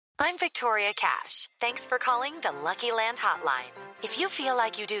I'm Victoria Cash. Thanks for calling the Lucky Land Hotline. If you feel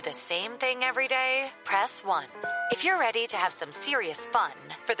like you do the same thing every day, press 1. If you're ready to have some serious fun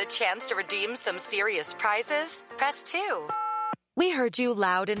for the chance to redeem some serious prizes, press 2. We heard you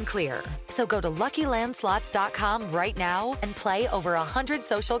loud and clear. So go to LuckyLandSlots.com right now and play over 100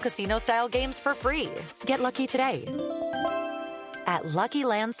 social casino-style games for free. Get lucky today at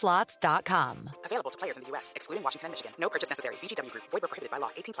LuckyLandSlots.com. Available to players in the U.S., excluding Washington and Michigan. No purchase necessary. VGW Group. Void where prohibited by law.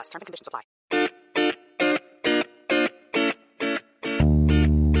 18+. Terms and conditions apply.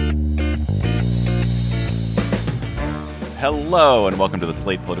 Hello, and welcome to the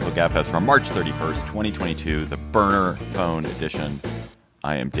Slate Political Gabfest from March 31st, 2022, the burner phone edition.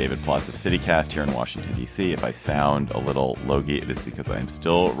 I am David Plotz of CityCast here in Washington, D.C. If I sound a little logy, it is because I am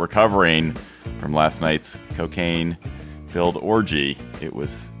still recovering from last night's cocaine-filled orgy. It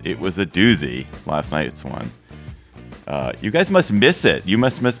was a doozy, last night's one. You guys must miss it. You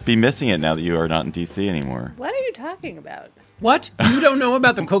must be missing it now that you are not in D.C. anymore. What are you talking about? What? You don't know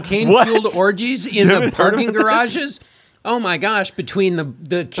about the cocaine-fueled orgies in the parking garages? Oh my gosh, between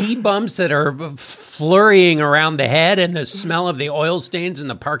the key bumps that are flurrying around the head and the smell of the oil stains in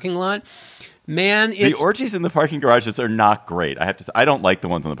the parking lot, man, the orgies in the parking garages are not great. I have to say, I don't like the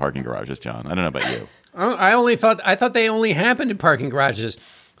ones in the parking garages, John. I don't know about you. I thought they only happened in parking garages.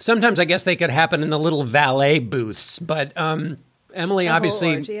 Sometimes I guess they could happen in the little valet booths, but Emily obviously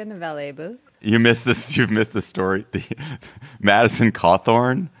whole orgy in a valet booth. You've missed this story. The Madison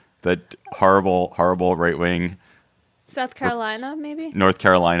Cawthorn, that horrible right-wing South Carolina, maybe? North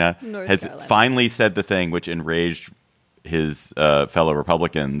Carolina has finally said the thing which enraged his fellow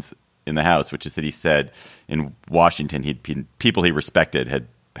Republicans in the House, which is that he said in Washington, people he respected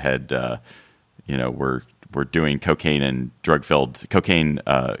had were doing cocaine and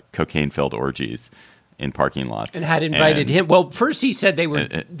cocaine-filled orgies in parking lots, and had invited him. Well, first he said they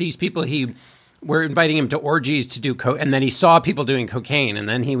were these people he were inviting him to orgies to do and then he saw people doing cocaine, and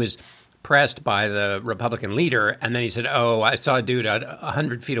then he was pressed by the Republican leader, and then he said, "Oh, I saw a dude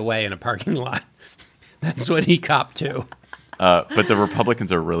 100 feet away in a parking lot." That's what he copped to. But the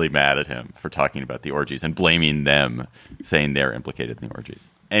Republicans are really mad at him for talking about the orgies and blaming them, saying they're implicated in the orgies.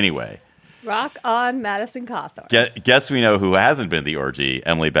 Anyway. Rock on Madison Cawthorn. Guess we know who hasn't been in the orgy.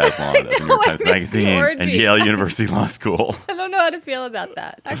 Emily Bazelon of the New York Times Magazine and Yale University Law School. I don't know how to feel about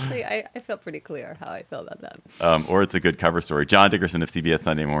that. Actually, I feel pretty clear how I feel about that. Or it's a good cover story. John Dickerson of CBS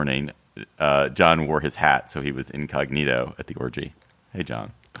Sunday Morning. John wore his hat, so he was incognito at the orgy. Hey,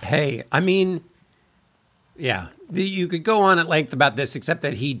 John. Hey, I mean, yeah, you could go on at length about this, except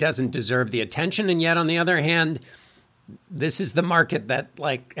that he doesn't deserve the attention. And yet, on the other hand, this is the market that,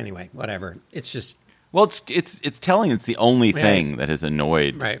 anyway, whatever. It's just... Well, it's telling it's the only thing that has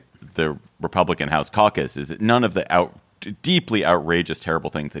annoyed the Republican House caucus is that none of the deeply outrageous, terrible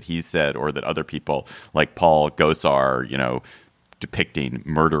things that he's said or that other people like Paul Gosar, depicting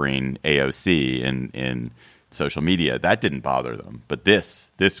murdering AOC in social media, that didn't bother them. But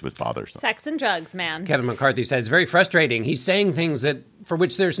this was bothersome. Sex and drugs, man. Kevin McCarthy said it's very frustrating. He's saying things for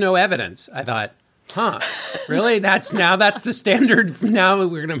which there's no evidence. I thought, really? That's the standard. Now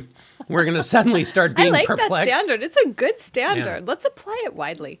we're gonna suddenly start being perplexed. I like that standard. It's a good standard. Yeah. Let's apply it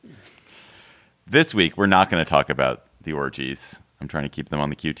widely. This week, we're not going to talk about the orgies. I'm trying to keep them on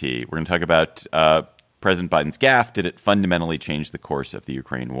the QT. We're going to talk about President Biden's gaffe. Did it fundamentally change the course of the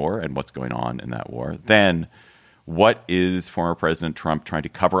Ukraine war and what's going on in that war? Then, what is former President Trump trying to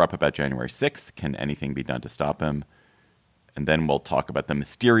cover up about January 6th? Can anything be done to stop him? And then we'll talk about the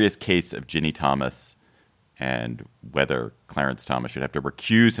mysterious case of Ginny Thomas and whether Clarence Thomas should have to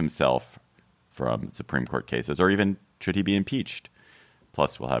recuse himself from Supreme Court cases, or even should he be impeached?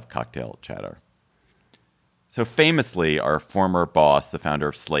 Plus, we'll have cocktail chatter. So famously, our former boss, the founder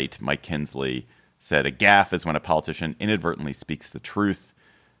of Slate, Mike Kinsley, said a gaffe is when a politician inadvertently speaks the truth.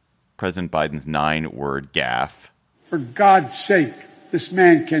 President Biden's 9-word gaffe. For God's sake, this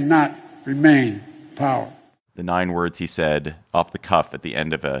man cannot remain in power. The 9 words he said off the cuff at the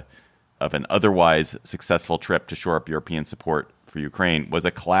end of an otherwise successful trip to shore up European support for Ukraine was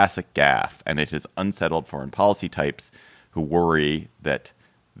a classic gaffe, and it has unsettled foreign policy types who worry that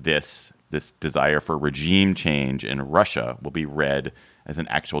this desire for regime change in Russia will be read as an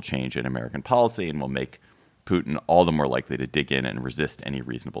actual change in American policy and will make Putin all the more likely to dig in and resist any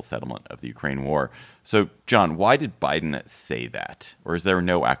reasonable settlement of the Ukraine war. So, John, why did Biden say that? Or is there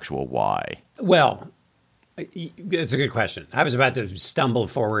no actual why? Well, it's a good question. I was about to stumble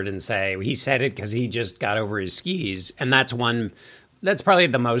forward and say he said it because he just got over his skis. And that's probably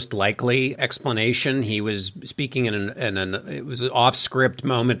the most likely explanation. He was speaking it was an off-script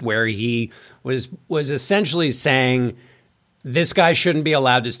moment where he was essentially saying this guy shouldn't be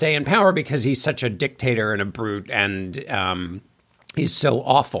allowed to stay in power because he's such a dictator and a brute and he's so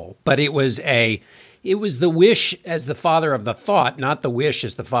awful. But it was the wish as the father of the thought, not the wish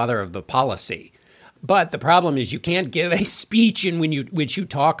as the father of the policy. But the problem is you can't give a speech in which you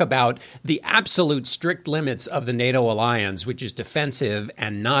talk about the absolute strict limits of the NATO alliance, which is defensive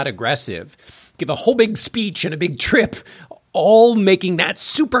and not aggressive. Give a whole big speech and a big trip, all making that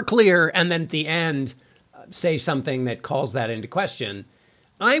super clear, and then at the end say something that calls that into question.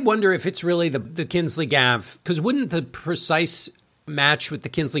 I wonder if it's really the Kinsley gaffe, because wouldn't the precise match with the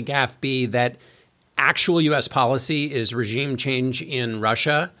Kinsley gaffe be that actual U.S. policy is regime change in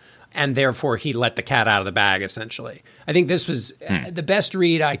Russia, and therefore he let the cat out of the bag, essentially? I think this was the best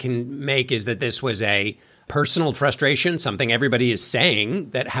read I can make is that this was a personal frustration, something everybody is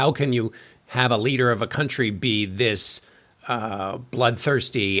saying, that how can you have a leader of a country be this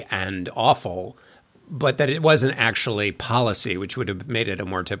bloodthirsty and awful, but that it wasn't actually policy, which would have made it a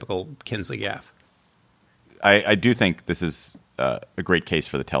more typical Kinsley gaffe. I do think this is a great case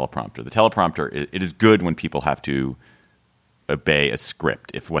for the teleprompter. The teleprompter, it is good when people have to obey a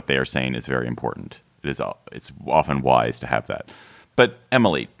script if what they are saying is very important. It's often wise to have that. But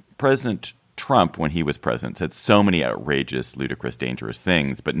Emily, President Trump, when he was president, said so many outrageous, ludicrous, dangerous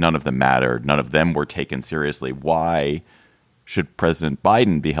things, but none of them mattered. None of them were taken seriously. Why should President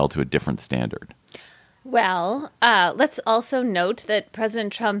Biden be held to a different standard? Well, let's also note that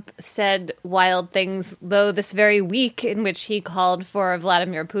President Trump said wild things, though, this very week in which he called for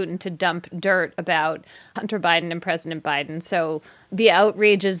Vladimir Putin to dump dirt about Hunter Biden and President Biden. So the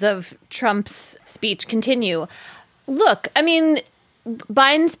outrages of Trump's speech continue. Look, I mean,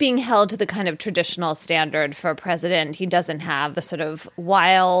 Biden's being held to the kind of traditional standard for a president. He doesn't have the sort of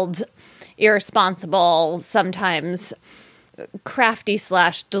wild, irresponsible, sometimes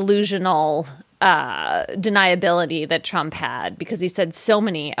crafty/delusional deniability that Trump had, because he said so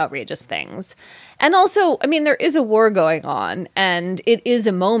many outrageous things. And also, I mean, there is a war going on, and it is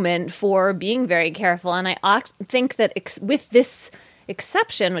a moment for being very careful. And I think that with this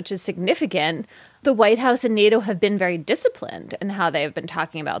exception, which is significant, the White House and NATO have been very disciplined in how they have been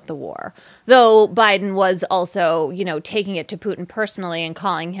talking about the war. Though Biden was also, taking it to Putin personally and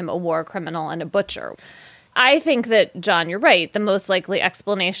calling him a war criminal and a butcher. I think that, John, you're right. The most likely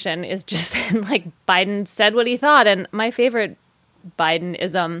explanation is just that, Biden said what he thought. And my favorite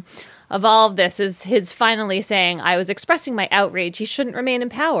Bidenism of all of this is his finally saying, I was expressing my outrage. He shouldn't remain in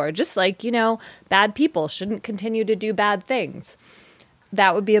power. Just like, bad people shouldn't continue to do bad things.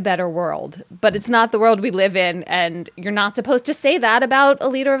 That would be a better world. But it's not the world we live in. And you're not supposed to say that about a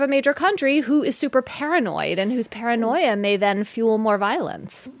leader of a major country who is super paranoid and whose paranoia may then fuel more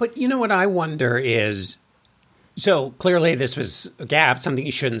violence. But what I wonder is, so clearly this was a gaffe, something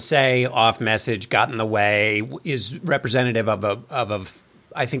you shouldn't say, off message, got in the way, is representative of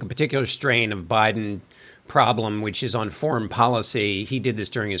I think, a particular strain of Biden problem, which is on foreign policy. He did this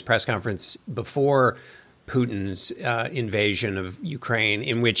during his press conference before Putin's invasion of Ukraine,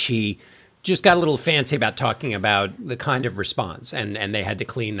 in which he just got a little fancy about talking about the kind of response, and they had to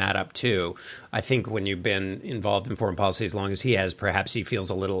clean that up too. I think when you've been involved in foreign policy as long as he has, perhaps he feels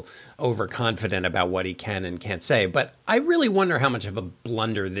a little overconfident about what he can and can't say. But I really wonder how much of a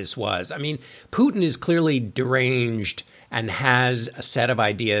blunder this was. I mean, Putin is clearly deranged and has a set of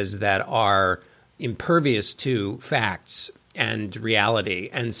ideas that are impervious to facts and reality.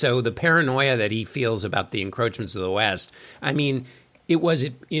 And so the paranoia that he feels about the encroachments of the West, I mean, it was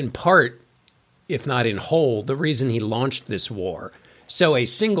in part, if not in whole, the reason he launched this war. So a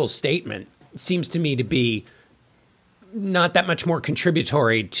single statement seems to me to be not that much more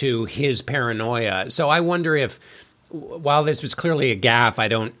contributory to his paranoia. So I wonder if, while this was clearly a gaffe,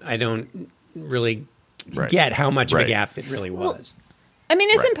 I don't really get how much of a gaffe it really was. Well, I mean,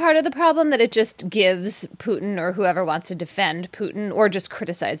 isn't part of the problem that it just gives Putin or whoever wants to defend Putin or just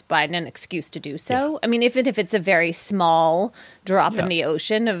criticize Biden an excuse to do so? Yeah. I mean, even if it's a very small drop in the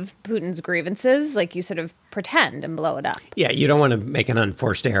ocean of Putin's grievances, you sort of pretend and blow it up. Yeah, you don't want to make an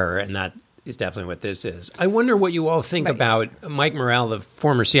unforced error, and that is definitely what this is. I wonder what you all think about Mike Morrell, the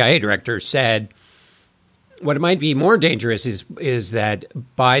former CIA director, said what might be more dangerous is that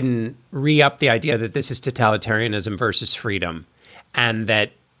Biden re-upped the idea that this is totalitarianism versus freedom. And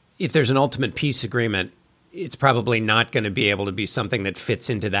that if there's an ultimate peace agreement, it's probably not going to be able to be something that fits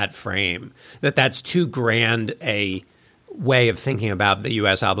into that frame, that's too grand a way of thinking about the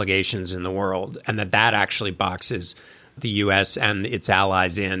U.S. obligations in the world, and that actually boxes the U.S. and its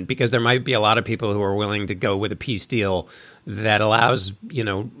allies in, because there might be a lot of people who are willing to go with a peace deal that allows,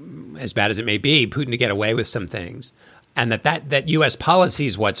 as bad as it may be, Putin to get away with some things, and that U.S. policy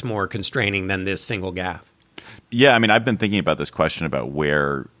is what's more constraining than this single gaffe. Yeah, I mean, I've been thinking about this question about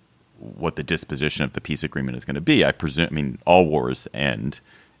what the disposition of the peace agreement is going to be. I mean, all wars end,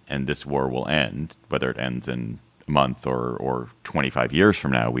 and this war will end. Whether it ends in a month or 25 years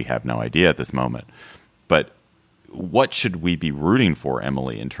from now, we have no idea at this moment. But what should we be rooting for,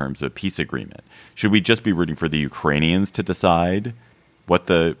 Emily, in terms of peace agreement? Should we just be rooting for the Ukrainians to decide what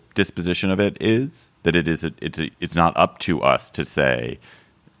the disposition of it is? That it's not up to us to say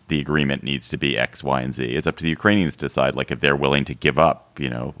the agreement needs to be X, Y, and Z. It's up to the Ukrainians to decide, like, if they're willing to give up,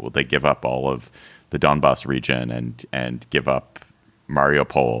 will they give up all of the Donbas region and give up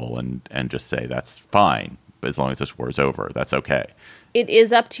Mariupol and just say that's fine, but as long as this war is over, that's okay. It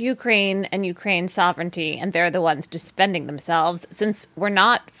is up to Ukraine and Ukraine's sovereignty, and they're the ones defending themselves. Since we're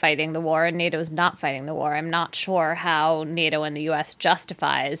not fighting the war and NATO's not fighting the war, I'm not sure how NATO and the U.S.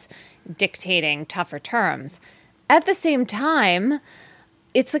 justifies dictating tougher terms. At the same time,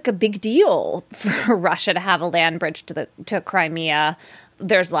 it's like a big deal for Russia to have a land bridge to Crimea.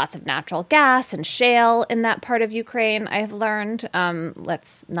 There's lots of natural gas and shale in that part of Ukraine, I've learned.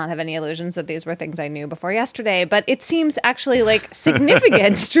 Let's not have any illusions that these were things I knew before yesterday, but it seems actually like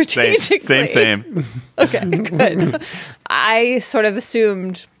significant strategically. Same. Okay, good. I sort of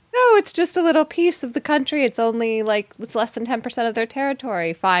assumed, it's just a little piece of the country. It's only it's less than 10% of their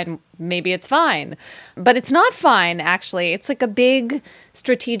territory. Fine. Maybe it's fine. But it's not fine, actually. It's like a big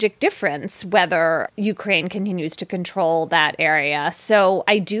strategic difference whether Ukraine continues to control that area. So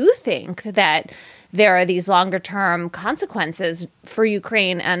I do think that there are these longer term consequences for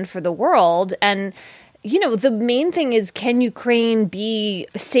Ukraine and for the world. And the main thing is, can Ukraine be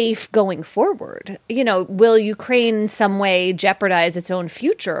safe going forward? Will Ukraine in some way jeopardize its own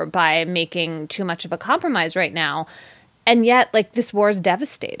future by making too much of a compromise right now? And yet, this war is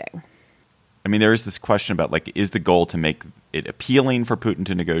devastating. I mean, there is this question about, is the goal to make it appealing for Putin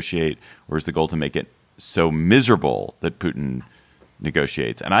to negotiate, or is the goal to make it so miserable that Putin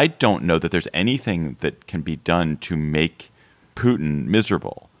negotiates? And I don't know that there's anything that can be done to make Putin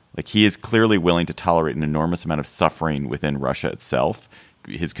miserable. He is clearly willing to tolerate an enormous amount of suffering within Russia itself.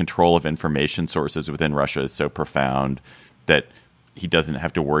 His control of information sources within Russia is so profound that he doesn't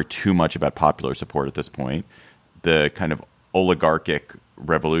have to worry too much about popular support at this point. The kind of oligarchic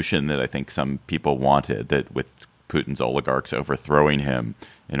revolution that I think some people wanted, that with Putin's oligarchs overthrowing him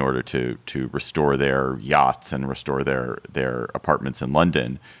in order to restore their yachts and restore their apartments in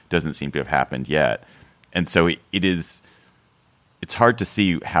London, doesn't seem to have happened yet. And so it's hard to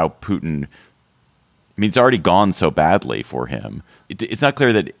see how Putin, it's already gone so badly for him. It's not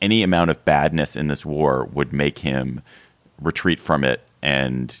clear that any amount of badness in this war would make him retreat from it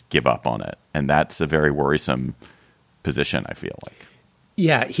and give up on it. And that's a very worrisome position, I feel like.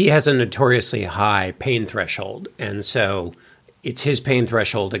 Yeah, he has a notoriously high pain threshold. And so it's his pain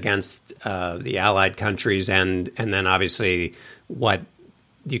threshold against the allied countries and then obviously what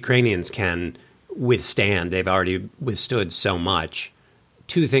the Ukrainians can withstand. They've already withstood so much.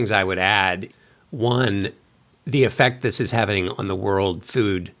 Two things I would add. One, the effect this is having on the world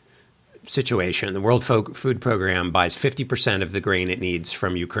food situation. The World Food Program buys 50% of the grain it needs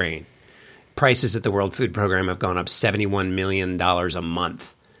from Ukraine. Prices at the World Food Program have gone up $71 million a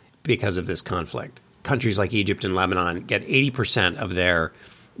month because of this conflict. Countries like Egypt and Lebanon get 80% of their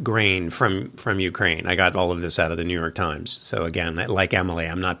grain from Ukraine. I got all of this out of the New York Times. So again, like Emily,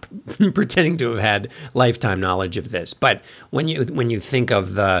 I'm not pretending to have had lifetime knowledge of this. But when you think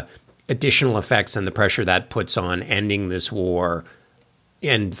of the additional effects and the pressure that puts on ending this war,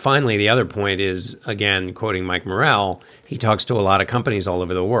 and finally, the other point is, again, quoting Mike Morell, he talks to a lot of companies all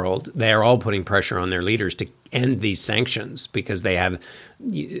over the world. They are all putting pressure on their leaders to end these sanctions because they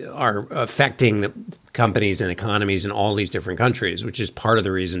are affecting the companies and economies in all these different countries, which is part of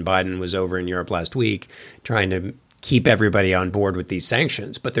the reason Biden was over in Europe last week trying to keep everybody on board with these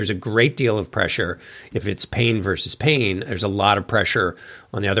sanctions. But there's a great deal of pressure. If it's pain versus pain, there's a lot of pressure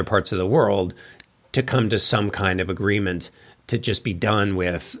on the other parts of the world to come to some kind of agreement to just be done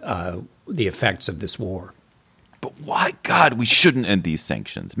with the effects of this war. But why, God, we shouldn't end these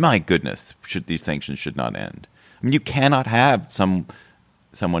sanctions. My goodness, these sanctions should not end. I mean, you cannot have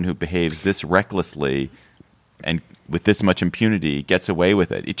someone who behaves this recklessly and with this much impunity gets away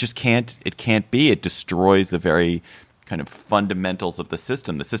with it. It just can't. It can't be. It destroys the very kind of fundamentals of the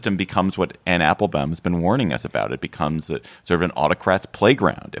system. The system becomes what Anne Applebaum has been warning us about. It becomes sort of an autocrat's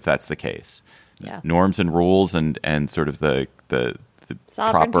playground, if that's the case. Yeah. Norms and rules and sort of the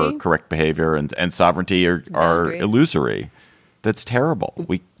proper, correct behavior and sovereignty are illusory. That's terrible.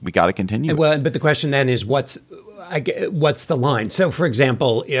 We got to continue. Well, but the question then is what's the line? So, for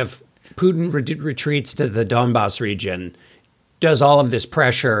example, if Putin retreats to the Donbas region, does all of this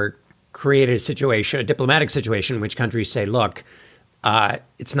pressure created a diplomatic situation in which countries say, look,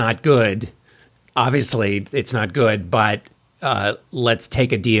 it's not good. Obviously, it's not good, but let's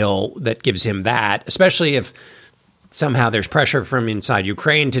take a deal that gives him that, especially if somehow there's pressure from inside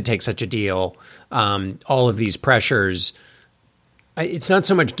Ukraine to take such a deal. All of these pressures, it's not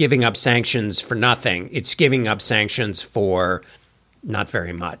so much giving up sanctions for nothing. It's giving up sanctions for not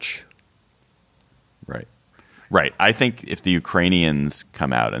very much. Right. Right. I think if the Ukrainians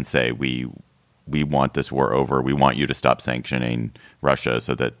come out and say, we want this war over, we want you to stop sanctioning Russia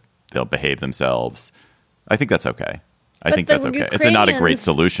so that they'll behave themselves, I think that's okay. I think that's okay. It's not a great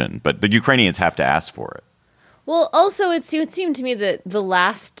solution, but the Ukrainians have to ask for it. Well, also, it would seem to me that the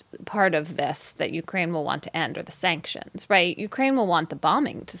last part of this that Ukraine will want to end are the sanctions, right? Ukraine will want the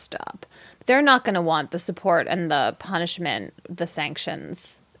bombing to stop. They're not going to want the support and the punishment the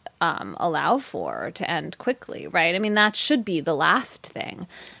sanctions allow for to end quickly, right? I mean, that should be the last thing.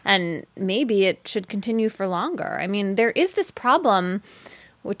 And maybe it should continue for longer. I mean, there is this problem,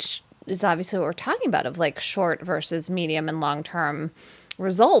 which is obviously what we're talking about, of like short versus medium and long-term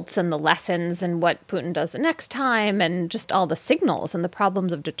results and the lessons and what Putin does the next time and just all the signals and the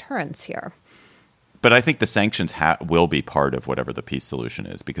problems of deterrence here. But I think the sanctions will be part of whatever the peace solution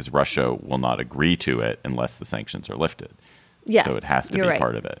is, because Russia will not agree to it unless the sanctions are lifted. Yes, so it has to be right.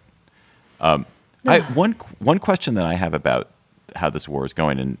 part of it. One question that I have about how this war is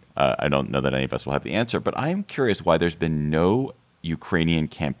going, and I don't know that any of us will have the answer, but I'm curious why there's been no Ukrainian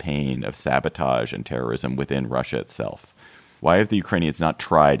campaign of sabotage and terrorism within Russia itself. Why have the Ukrainians not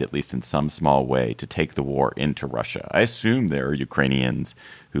tried, at least in some small way, to take the war into Russia? I assume there are Ukrainians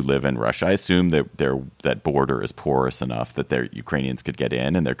who live in Russia. I assume that that border is porous enough that Ukrainians could get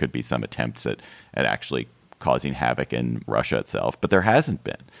in, and there could be some attempts at actually causing havoc in Russia itself. But there hasn't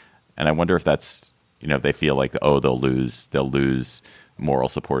been. And I wonder if that's, they feel like, they'll lose moral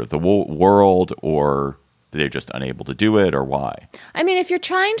support of the world, or they're just unable to do it, or why? I mean, if you're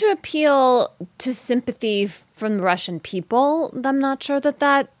trying to appeal to sympathy from the Russian people, I'm not sure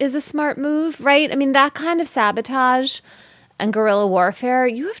that is a smart move, right? I mean, that kind of sabotage and guerrilla warfare,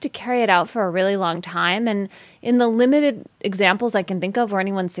 you have to carry it out for a really long time. And in the limited examples I can think of where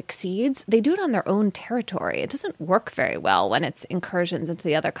anyone succeeds, they do it on their own territory. It doesn't work very well when it's incursions into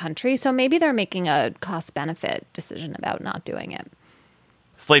the other country. So maybe they're making a cost-benefit decision about not doing it.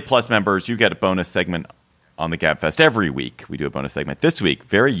 Slate Plus members, you get a bonus segment on the GabFest every week. We do a bonus segment this week.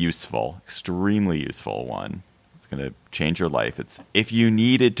 Very useful, extremely useful one. It's going to change your life. It's if you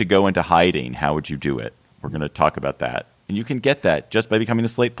needed to go into hiding, how would you do it? We're going to talk about that. And you can get that just by becoming a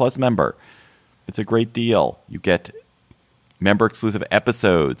Slate Plus member. It's a great deal. You get member-exclusive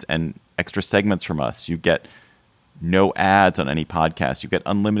episodes and extra segments from us. You get no ads on any podcast. You get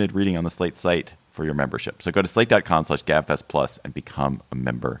unlimited reading on the Slate site for your membership. So go to slate.com/GabFestPlus and become a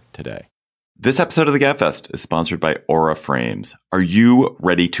member today. This episode of the GabFest is sponsored by Aura Frames. Are you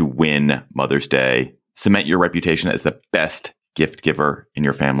ready to win Mother's Day? Cement your reputation as the best gift giver in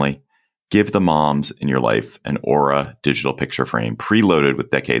your family? Give the moms in your life an Aura digital picture frame preloaded with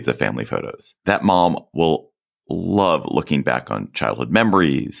decades of family photos. That mom will love looking back on childhood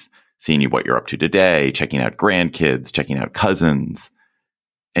memories, seeing what you're up to today, checking out grandkids, checking out cousins.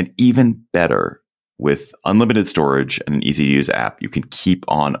 And even better, with unlimited storage and an easy-to-use app, you can keep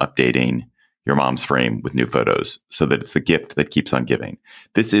on updating your mom's frame with new photos so that it's a gift that keeps on giving.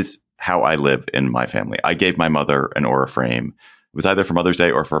 This is how I live in my family. I gave my mother an Aura frame. It was either for Mother's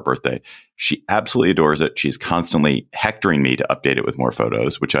Day or for her birthday. She absolutely adores it. She's constantly hectoring me to update it with more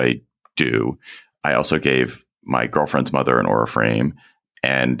photos, which I do. I also gave my girlfriend's mother an Aura frame,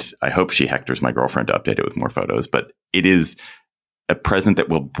 and I hope she hectors my girlfriend to update it with more photos. But it is a present that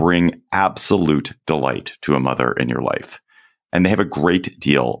will bring absolute delight to a mother in your life. And they have a great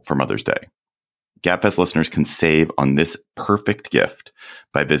deal for Mother's Day. GabFest listeners can save on this perfect gift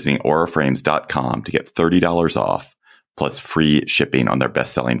by visiting auraframes.com to get $30 off plus free shipping on their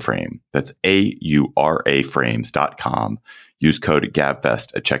best-selling frame. That's auraframes.com. Use code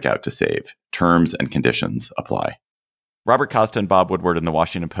GabFest at checkout to save. Terms and conditions apply. Robert Costa and Bob Woodward in the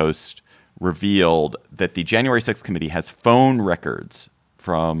Washington Post revealed that the January 6th committee has phone records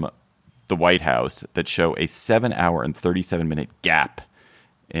from the White House that show a 7-hour and 37-minute gap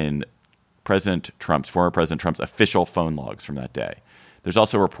in former President Trump's official phone logs from that day. There's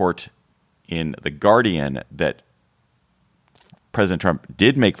also a report in The Guardian that President Trump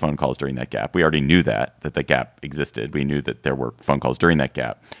did make phone calls during that gap. We already knew that the gap existed. We knew that there were phone calls during that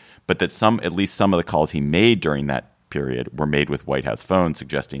gap, but that at least some of the calls he made during that period were made with White House phones,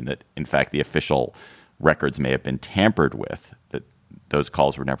 suggesting that, in fact, the official records may have been tampered with, that those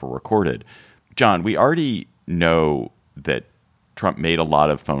calls were never recorded. John, we already know that Trump made a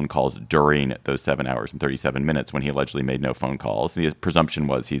lot of phone calls during those 7 hours and 37 minutes when he allegedly made no phone calls. The presumption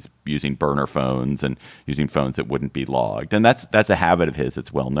was he's using burner phones and using phones that wouldn't be logged. And that's a habit of his.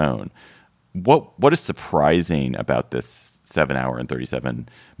 It's well known. What is surprising about this 7 hour and 37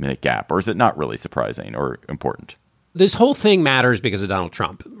 minute gap? Or is it not really surprising or important? This whole thing matters because of Donald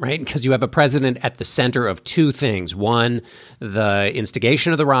Trump, right? Because you have a president at the center of two things. One, the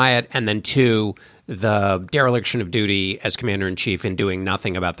instigation of the riot, and then two, the dereliction of duty as commander-in-chief in doing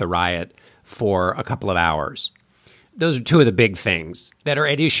nothing about the riot for a couple of hours. Those are two of the big things that are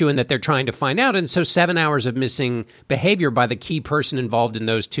at issue and that they're trying to find out. And so 7 hours of missing behavior by the key person involved in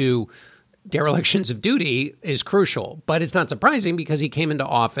those two derelictions of duty is crucial. But it's not surprising because he came into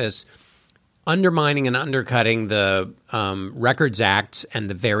office undermining and undercutting the Records Acts and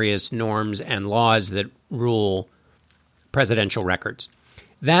the various norms and laws that rule presidential records.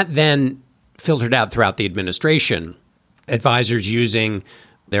 That then filtered out throughout the administration. Advisors using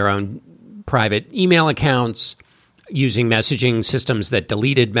their own private email accounts, using messaging systems that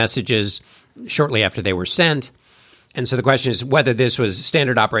deleted messages shortly after they were sent. And so the question is whether this was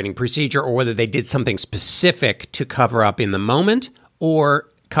standard operating procedure or whether they did something specific to cover up in the moment or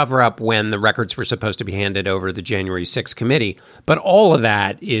cover up when the records were supposed to be handed over to the January 6th committee. But all of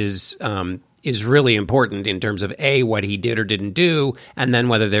that is really important in terms of, A, what he did or didn't do, and then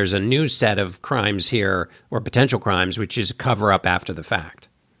whether there's a new set of crimes here or potential crimes, which is cover up after the fact.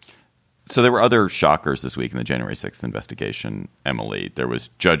 So there were other shockers this week in the January 6th investigation, Emily. There was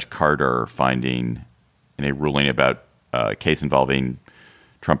Judge Carter finding in a ruling about a case involving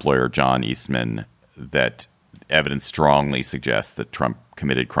Trump lawyer John Eastman that evidence strongly suggests that Trump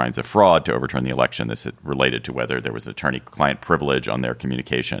committed crimes of fraud to overturn the election. This is related to whether there was attorney-client privilege on their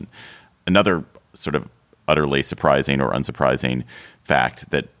communication. Another sort of utterly surprising or unsurprising fact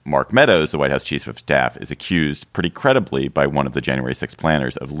that Mark Meadows, the White House chief of staff, is accused pretty credibly by one of the January 6th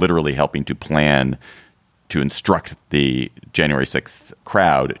planners of literally helping to plan to instruct the January 6th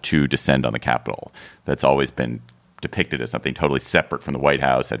crowd to descend on the Capitol. That's always been depicted as something totally separate from the White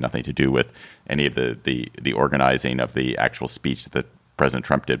House, had nothing to do with any of the organizing of the actual speech that President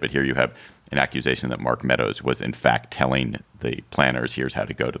Trump did. But here you have an accusation that Mark Meadows was in fact telling the planners, here's how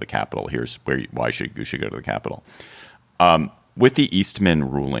to go to the Capitol, here's why you should go to the Capitol. With the Eastman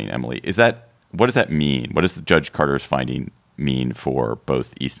ruling, Emily, what does that mean? What does the Judge Carter's finding mean for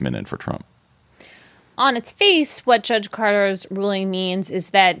both Eastman and for Trump? On its face, what Judge Carter's ruling means is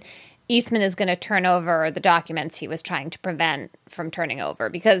that Eastman is going to turn over the documents he was trying to prevent from turning over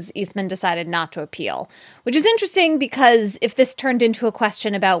because Eastman decided not to appeal, which is interesting because if this turned into a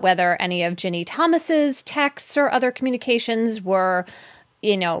question about whether any of Ginny Thomas's texts or other communications were,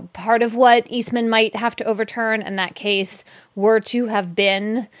 part of what Eastman might have to overturn, and that case were to have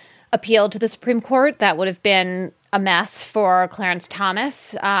been appealed to the Supreme Court, that would have been a mess for Clarence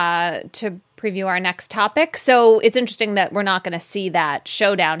Thomas to preview our next topic. So it's interesting that we're not going to see that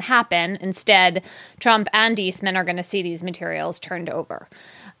showdown happen. Instead, Trump and Eastman are going to see these materials turned over.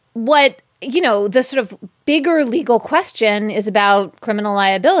 What, the sort of bigger legal question is about criminal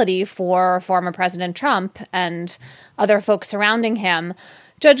liability for former President Trump and other folks surrounding him.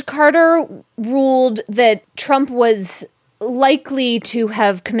 Judge Carter ruled that Trump was likely to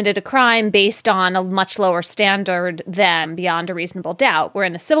have committed a crime based on a much lower standard than beyond a reasonable doubt. We're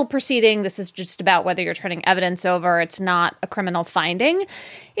in a civil proceeding. This is just about whether you're turning evidence over. It's not a criminal finding.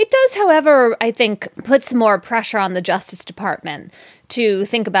 It does, however, I think, put some more pressure on the Justice Department to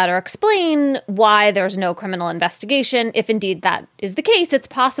think about or explain why there's no criminal investigation. If indeed that is the case, it's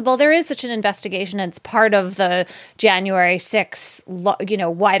possible there is such an investigation. It's part of the January 6th,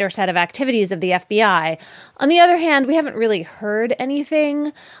 wider set of activities of the FBI. On the other hand, we haven't really heard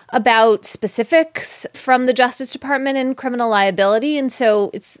anything about specifics from the Justice Department in criminal liability. And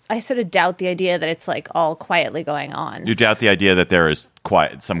so I sort of doubt the idea that it's like all quietly going on. You doubt the idea that there is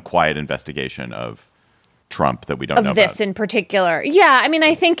some quiet investigation of Trump that we don't know about. Of this in particular. Yeah, I mean,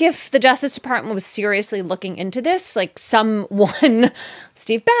 I think if the Justice Department was seriously looking into this, like someone,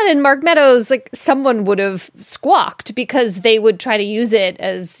 Steve Bannon, Mark Meadows, like someone would have squawked because they would try to use it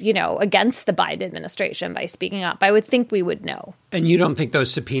as, against the Biden administration by speaking up. I would think we would know. And you don't think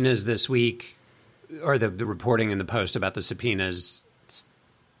those subpoenas this week, or the reporting in the Post about the subpoenas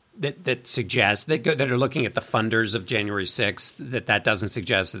that suggest that are looking at the funders of January 6th, that doesn't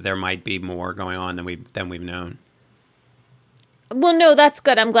suggest that there might be more going on than we've known? Well, no, that's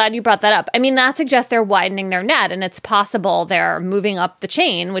good. I'm glad you brought that up. I mean, that suggests they're widening their net, and it's possible they're moving up the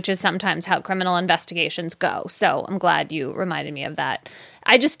chain, which is sometimes how criminal investigations go. So I'm glad you reminded me of that.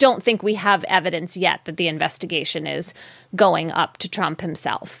 I just don't think we have evidence yet that the investigation is going up to Trump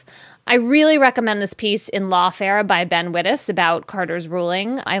himself. I really recommend this piece in Lawfare by Ben Wittes about Carter's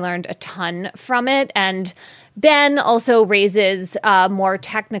ruling. I learned a ton from it. And Ben also raises a more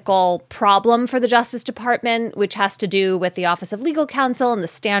technical problem for the Justice Department, which has to do with the Office of Legal Counsel and the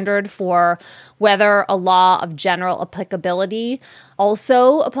standard for whether a law of general applicability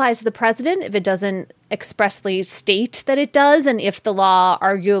also applies to the president if it doesn't expressly state that it does, and if the law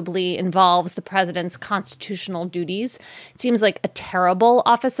arguably involves the president's constitutional duties. It seems like a terrible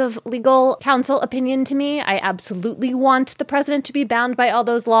Office of Legal Counsel opinion to me. I absolutely want the president to be bound by all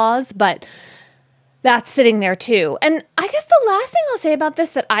those laws, but that's sitting there too. And I guess the last thing I'll say about this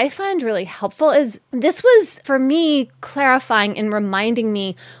that I find really helpful is this was, for me, clarifying and reminding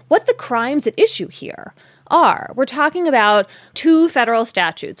me what the crimes at issue here are. We're talking about two federal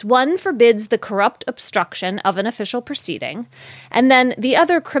statutes. One forbids the corrupt obstruction of an official proceeding, and then the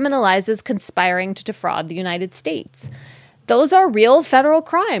other criminalizes conspiring to defraud the United States. Those are real federal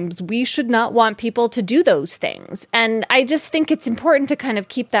crimes. We should not want people to do those things. And I just think it's important to kind of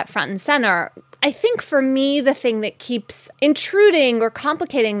keep that front and center. I think for me, the thing that keeps intruding or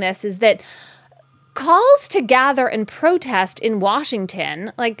complicating this is that calls to gather and protest in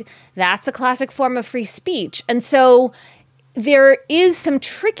Washington, like, that's a classic form of free speech. And so there is some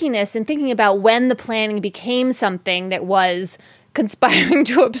trickiness in thinking about when the planning became something that was conspiring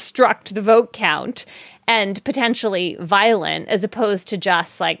to obstruct the vote count and potentially violent, as opposed to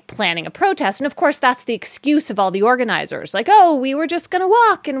just like planning a protest. And of course, that's the excuse of all the organizers. Like, oh, we were just going to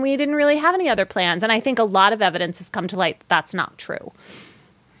walk and we didn't really have any other plans. And I think a lot of evidence has come to light that that's not true.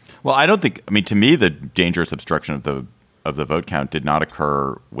 Well, I don't think. I mean, to me, the dangerous obstruction of the vote count did not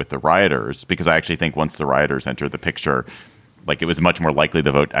occur with the rioters, because I actually think once the rioters entered the picture, like, it was much more likely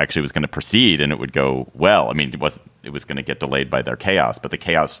the vote actually was going to proceed and it would go well. I mean, it was going to get delayed by their chaos, but the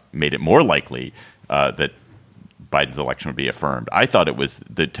chaos made it more likely that Biden's election would be affirmed. I thought it was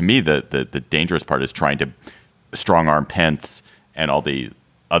to me the dangerous part is trying to strong arm Pence and all the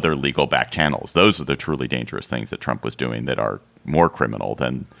other legal back channels. Those are the truly dangerous things that Trump was doing that are more criminal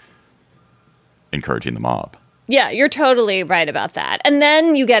than encouraging the mob. Yeah, you're totally right about that. And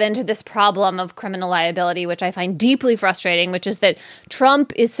then you get into this problem of criminal liability, which I find deeply frustrating, which is that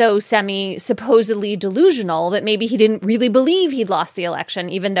Trump is so supposedly delusional that maybe he didn't really believe he'd lost the election,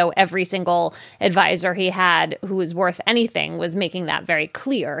 even though every single advisor he had who was worth anything was making that very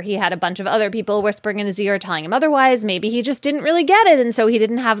clear. He had a bunch of other people whispering in his ear telling him otherwise. Maybe he just didn't really get it, and so he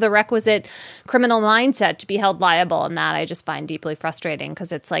didn't have the requisite criminal mindset to be held liable. And that I just find deeply frustrating,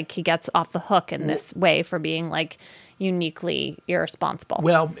 because it's like he gets off the hook in this way for being like uniquely irresponsible.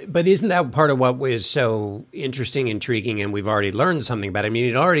 Well, but isn't that part of what was so interesting, intriguing, and we've already learned something about it? I mean,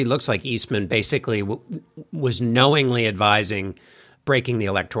 it already looks like Eastman basically was knowingly advising breaking the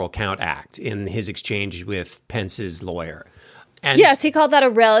Electoral Count Act in his exchange with Pence's lawyer. And yes, he called that a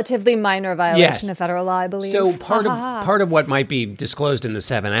relatively minor violation of federal law, I believe. So part of what might be disclosed in the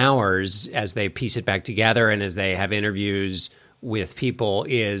 7 hours as they piece it back together and as they have interviews with people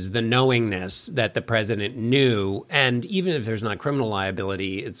is the knowingness that the president knew. And even if there's not criminal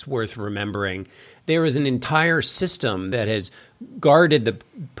liability, it's worth remembering there is an entire system that has guarded the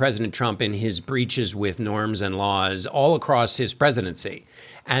President Trump in his breaches with norms and laws all across his presidency.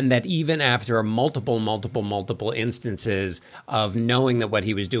 And that even after multiple instances of knowing that what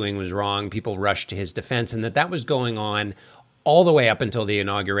he was doing was wrong, people rushed to his defense, and that was going on all the way up until the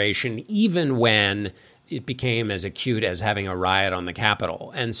inauguration, even when it became as acute as having a riot on the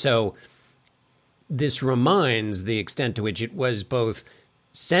Capitol. And so this reminds the extent to which it was both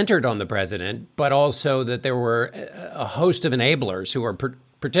centered on the president, but also that there were a host of enablers who were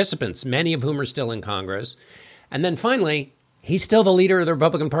participants, many of whom are still in Congress. And then finally, he's still the leader of the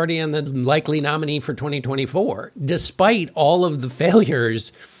Republican Party and the likely nominee for 2024, despite all of the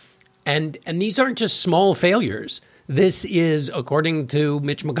failures. And these aren't just small failures. This is, according to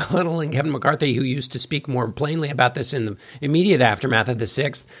Mitch McConnell and Kevin McCarthy, who used to speak more plainly about this in the immediate aftermath of the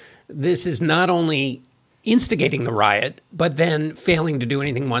 6th, this is not only instigating the riot, but then failing to do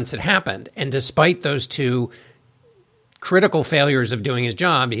anything once it happened. And despite those two critical failures of doing his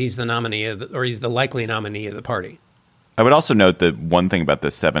job, he's the nominee he's the likely nominee of the party. I would also note that one thing about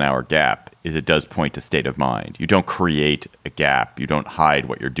this 7-hour gap is it does point to state of mind. You don't create a gap. You don't hide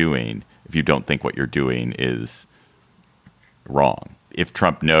what you're doing if you don't think what you're doing is wrong. If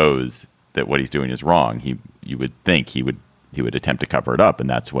Trump knows that what he's doing is wrong, you would think he would attempt to cover it up, and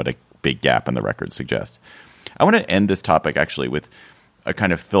that's what a big gap in the record suggests. I want to end this topic actually with a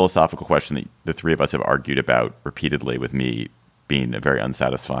kind of philosophical question that the three of us have argued about repeatedly, with me being a very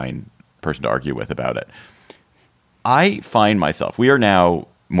unsatisfying person to argue with about it. I find myself, we are now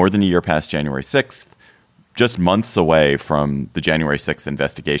more than a year past January 6th. just months away from the January 6th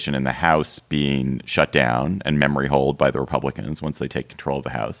investigation in the House being shut down and memory hold by the Republicans once they take control of the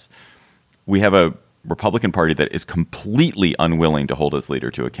House. We have a Republican Party that is completely unwilling to hold its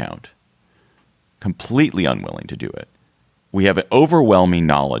leader to account. Completely unwilling to do it. We have an overwhelming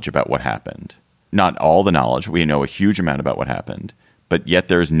knowledge about what happened. Not all the knowledge. We know a huge amount about what happened. But yet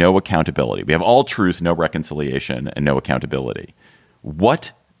there's no accountability. We have all truth, no reconciliation, and no accountability.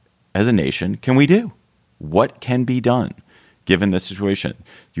 What, as a nation, can we do? What can be done given this situation?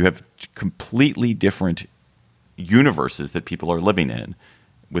 You have completely different universes that people are living in,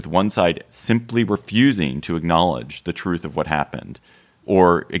 with one side simply refusing to acknowledge the truth of what happened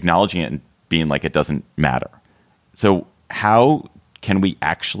or acknowledging it and being like it doesn't matter. So how can we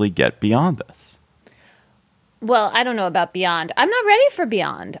actually get beyond this? Well, I don't know about beyond. I'm not ready for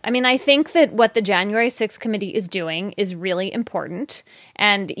beyond. I mean, I think that what the January 6th committee is doing is really important.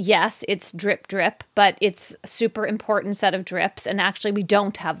 And yes, it's drip, drip, but it's a super important set of drips. And actually, we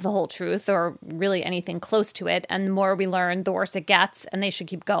don't have the whole truth or really anything close to it. And the more we learn, the worse it gets, and they should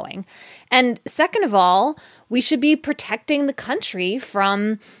keep going. And second of all, we should be protecting the country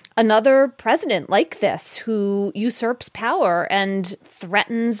from another president like this who usurps power and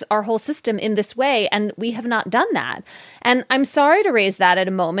threatens our whole system in this way. And we have not done that. And I'm sorry to raise that at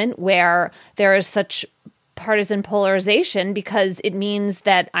a moment where there is such partisan polarization, because it means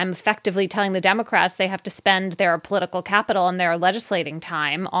that I'm effectively telling the Democrats they have to spend their political capital and their legislating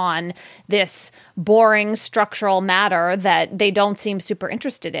time on this boring structural matter that they don't seem super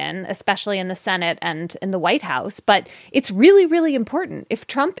interested in, especially in the Senate and in the White House. But it's really, really important. If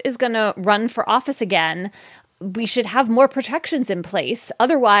Trump is going to run for office again, we should have more protections in place.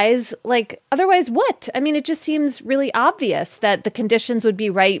 Otherwise what? I mean, it just seems really obvious that the conditions would be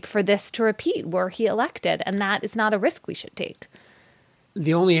right for this to repeat were he elected, and that is not a risk we should take.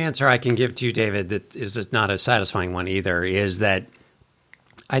 The only answer I can give to you, David, that is not a satisfying one either, is that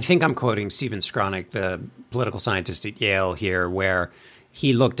I think I'm quoting Stephen Skronik, the political scientist at Yale here, where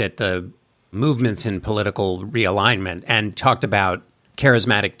he looked at the movements in political realignment and talked about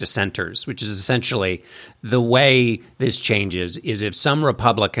charismatic dissenters, which is essentially the way this changes is if some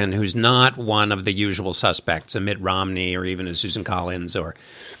Republican who's not one of the usual suspects, a Mitt Romney or even a Susan Collins, or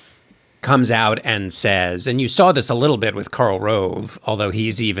comes out and says, and you saw this a little bit with Karl Rove, although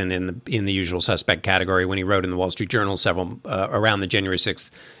he's even in the usual suspect category when he wrote in the Wall Street Journal several around the January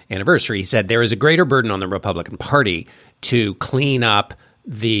 6th anniversary, he said there is a greater burden on the Republican Party to clean up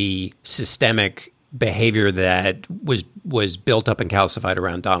the systemic behavior that was built up and calcified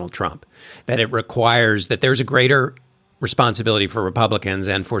around Donald Trump, that it requires that there's a greater responsibility for Republicans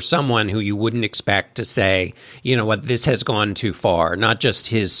and for someone who you wouldn't expect to say, you know what, this has gone too far, not just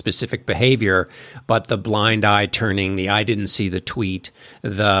his specific behavior, but the blind eye turning, the I didn't see the tweet,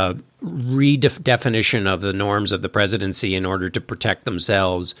 the redefinition of the norms of the presidency in order to protect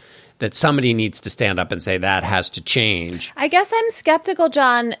themselves, that somebody needs to stand up and say that has to change. I guess I'm skeptical,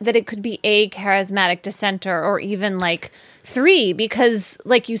 John, that it could be a charismatic dissenter or even like three, because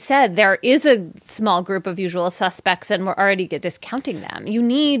like you said, there is a small group of usual suspects and we're already discounting them. You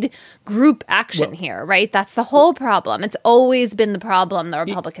need group action here, right? That's the whole problem. It's always been the problem the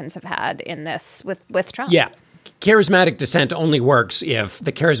Republicans have had in this with Trump. Yeah. Charismatic dissent only works if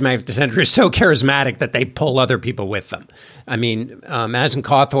the charismatic dissenter is so charismatic that they pull other people with them. I mean, Madison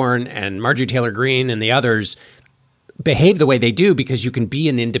Cawthorn and Marjorie Taylor Greene and the others behave the way they do because you can be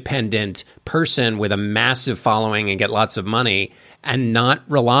an independent person with a massive following and get lots of money and not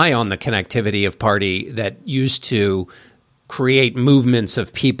rely on the connectivity of party that used to create movements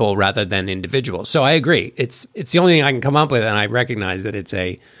of people rather than individuals. So I agree. It's the only thing I can come up with, and I recognize that it's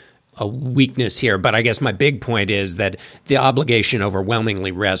a weakness here. But I guess my big point is that the obligation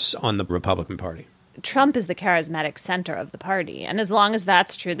overwhelmingly rests on the Republican Party. Trump is the charismatic center of the party. And as long as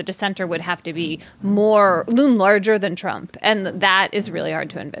that's true, the dissenter would have to be loom larger than Trump. And that is really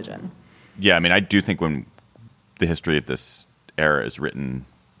hard to envision. Yeah, I mean, I do think when the history of this era is written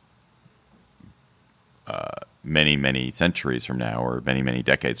many, many centuries from now or many, many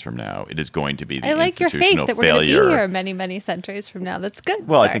decades from now, it is going to be the I like your faith that we're going to be here many, many centuries from now. That's good.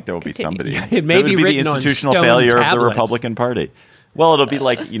 Well, I think there will be somebody. It may be written the institutional on failure tablets of the Republican Party. Well, it'll be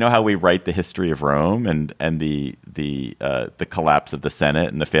like, you know how we write the history of Rome and the collapse of the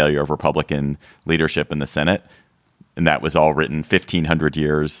Senate and the failure of Republican leadership in the Senate, and that was all written 1,500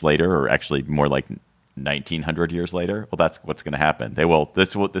 years later, or actually more like 1,900 years later. Well, that's what's going to happen.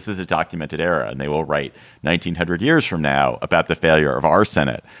 This is a documented era, and they will write 1,900 years from now about the failure of our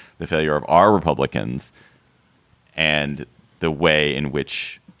Senate, the failure of our Republicans, and the way in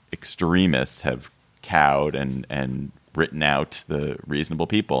which extremists have cowed and written out the reasonable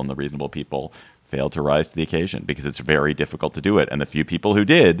people, and the reasonable people failed to rise to the occasion because it's very difficult to do it. And the few people who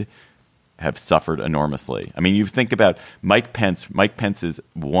did have suffered enormously. I mean, you think about Mike Pence's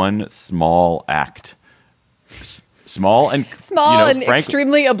one small act, small and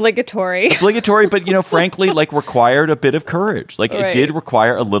extremely obligatory, but frankly, like required a bit of courage. Like Right. it did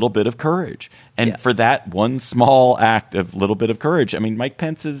require a little bit of courage, and for that one small act of little bit of courage, I mean, Mike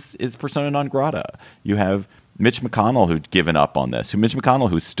Pence is persona non grata. You have Mitch McConnell who'd given up on this. Mitch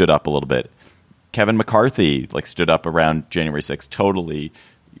McConnell who stood up a little bit. Kevin McCarthy stood up around January 6th, totally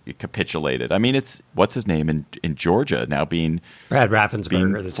capitulated. I mean, it's what's his name in Georgia now being Brad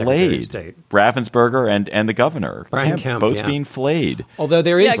Raffensperger, the Secretary of State. Raffensperger and the governor Brian Kemp, both being flayed. Although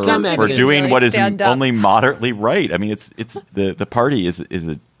there is some for evidence doing what is stand up. only moderately right. I mean, it's the party is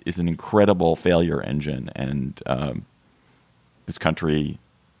an incredible failure engine, and this country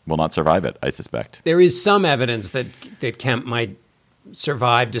will not survive it, I suspect. There is some evidence that Kemp might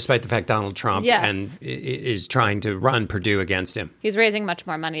survive despite the fact Donald Trump is trying to run Perdue against him. He's raising much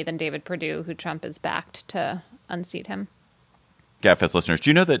more money than David Perdue, who Trump has backed to unseat him. Gabfest listeners, do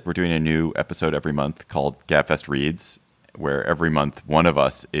you know that we're doing a new episode every month called Gabfest Reads, where every month one of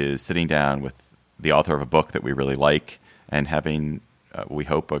us is sitting down with the author of a book that we really like and having, we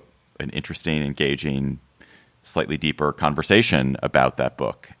hope, an interesting, engaging, slightly deeper conversation about that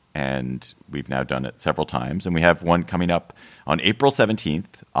book. And we've now done it several times. And we have one coming up on April 17th.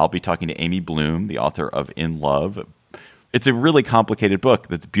 I'll be talking to Amy Bloom, the author of In Love. It's a really complicated book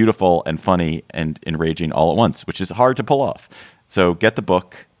that's beautiful and funny and enraging all at once, which is hard to pull off. So get the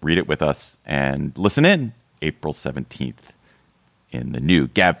book, read it with us, and listen in April 17th in the new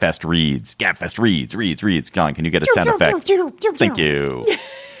Gabfest Reads. Gabfest Reads. John, can you get a sound effect? Thank you.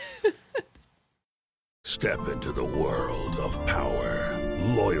 Step into the world of power,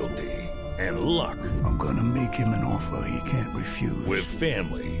 loyalty, and luck. I'm gonna make him an offer he can't refuse. With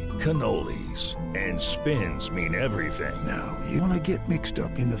family, cannolis, and spins mean everything. Now, you wanna get mixed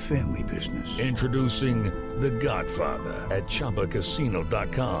up in the family business. Introducing The Godfather at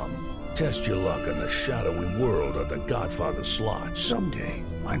ChumbaCasino.com. Test your luck in the shadowy world of The Godfather slot. Someday,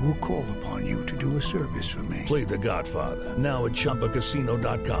 I will call upon you to do a service for me. Play The Godfather now at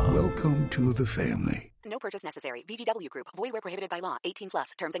ChumbaCasino.com. Welcome to the family. No purchase necessary. VGW Group. Void where prohibited by law.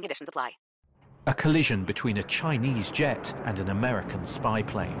 18+. Terms and conditions apply. A collision between a Chinese jet and an American spy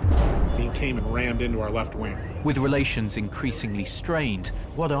plane. He came and rammed into our left wing. With relations increasingly strained,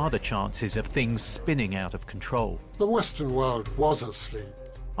 what are the chances of things spinning out of control? The Western world was asleep.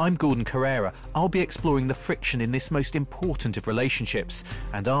 I'm Gordon Carrera. I'll be exploring the friction in this most important of relationships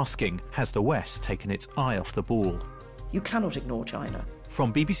and asking, has the West taken its eye off the ball? You cannot ignore China.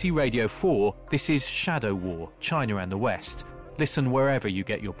 From BBC Radio 4, this is Shadow War, China and the West. Listen wherever you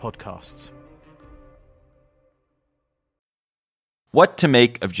get your podcasts. What to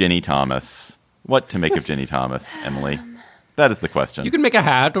make of Ginny Thomas? What to make of Ginny Thomas, Emily? That is the question. You can make a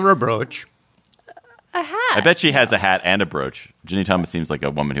hat or a brooch. A hat. I bet she has a hat and a brooch. Ginny Thomas seems like a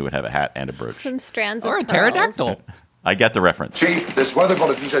woman who would have a hat and a brooch. Some strands or of a pterodactyl. I get the reference. Chief, this weather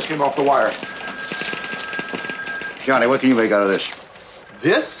bulletin just came off the wire. Johnny, what can you make out of this?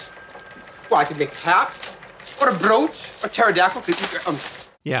 This? Well, I could make a hat, or a brooch, a pterodactyl.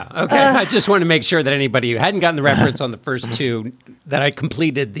 Yeah, okay. I just want to make sure that anybody who hadn't gotten the reference on the first two, that I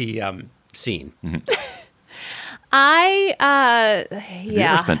completed the scene. Mm-hmm. Have you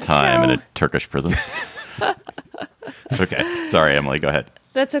ever spent time in a Turkish prison? Okay. Sorry, Emily, go ahead.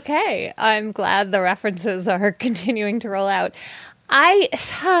 That's okay. I'm glad the references are continuing to roll out. I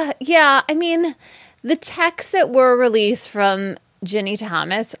mean, the texts that were released from Ginny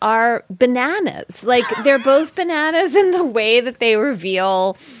Thomas are bananas. Like, they're both bananas in the way that they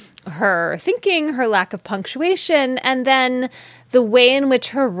reveal her thinking, her lack of punctuation, and then the way in which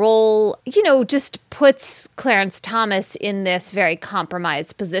her role, just puts Clarence Thomas in this very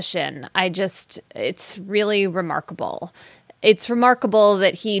compromised position. It's really remarkable. It's remarkable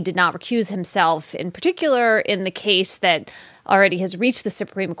that he did not recuse himself, in particular in the case that already has reached the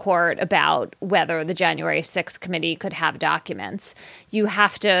Supreme Court about whether the January 6th committee could have documents. You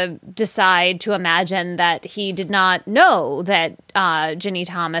have to decide to imagine that he did not know that Ginny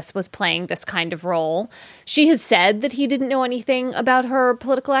Thomas was playing this kind of role. She has said that he didn't know anything about her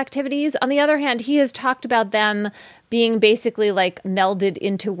political activities. On the other hand, he has talked about them being basically like melded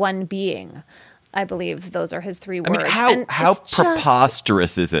into one being. I believe those are his three words. I mean, how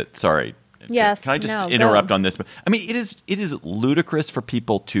preposterous is it? Sorry. Yes. Can I just interrupt on this? I mean, it is ludicrous for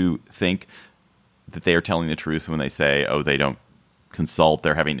people to think that they are telling the truth when they say, oh, they don't consult,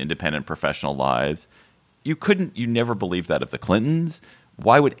 they're having independent professional lives. You never believed that of the Clintons.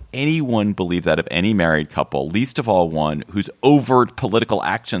 why would anyone believe that of any married couple, least of all one whose overt political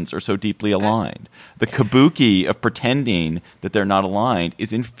actions are so deeply aligned? The kabuki of pretending that they're not aligned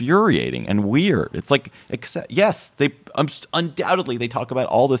is infuriating and weird. It's like, yes, they undoubtedly they talk about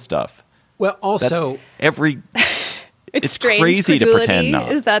all this stuff. Well, also It's strange crazy to pretend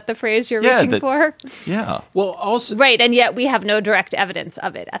not. Is that the phrase you're reaching for? Yeah. Well, also right, and yet we have no direct evidence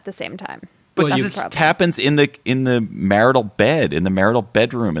of it at the same time. But this happens in the marital bed, in the marital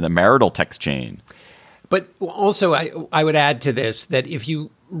bedroom, in the marital text chain. But also, I would add to this that if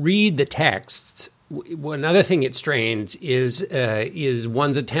you read the texts, another thing it strains is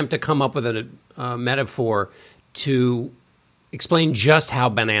one's attempt to come up with a metaphor to explain just how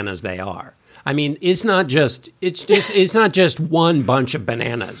bananas they are. I mean, it's not just one bunch of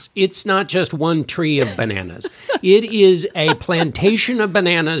bananas. It's not just one tree of bananas. It is a plantation of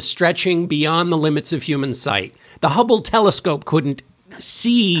bananas stretching beyond the limits of human sight. The Hubble telescope couldn't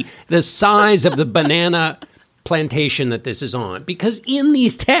see the size of the banana plantation that this is on, because in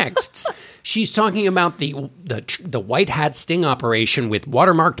these texts she's talking about the white hat sting operation with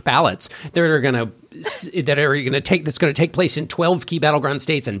watermarked ballots that's going to take place in 12 key battleground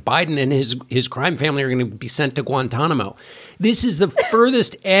states, and Biden and his crime family are going to be sent to Guantanamo. This is the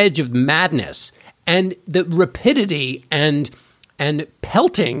furthest edge of madness, and the rapidity and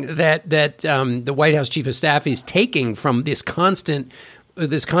pelting that the White House chief of staff is taking from this constant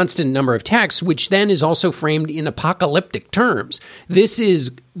number of texts, which then is also framed in apocalyptic terms. This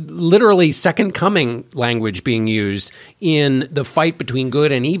is literally second coming language being used in the fight between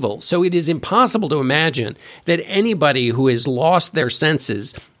good and evil. So it is impossible to imagine that anybody who has lost their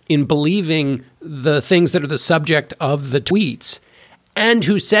senses in believing the things that are the subject of the tweets and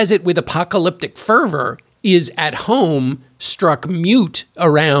who says it with apocalyptic fervor is at home struck mute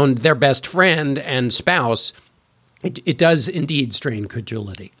around their best friend and spouse. It does indeed strain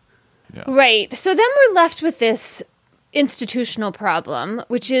credulity. Yeah. Right. So then we're left with this institutional problem,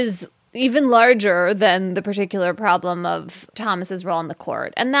 which is even larger than the particular problem of Thomas's role in the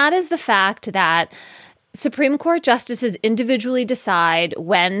court. And that is the fact that Supreme Court justices individually decide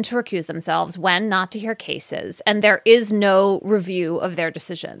when to recuse themselves, when not to hear cases, and there is no review of their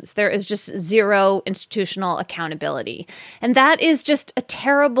decisions. There is just zero institutional accountability. And that is just a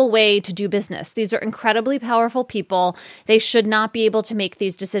terrible way to do business. These are incredibly powerful people. They should not be able to make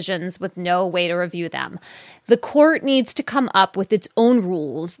these decisions with no way to review them. The court needs to come up with its own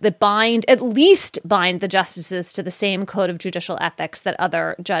rules that at least bind the justices to the same code of judicial ethics that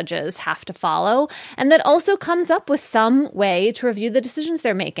other judges have to follow, and that also comes up with some way to review the decisions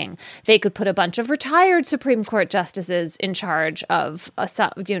they're making. They could put a bunch of retired Supreme Court justices in charge of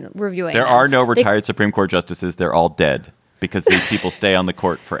reviewing. There are no retired Supreme Court justices. They're all dead, because these people stay on the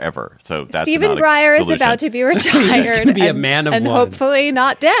court forever. So that's Stephen Breyer is about to be retired. He's going to be a man of and one. Hopefully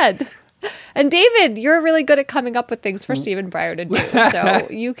not dead. And David, you're really good at coming up with things for Stephen Breyer to do. So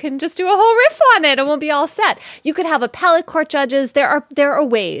you can just do a whole riff on it and we'll be all set. You could have appellate court judges. There are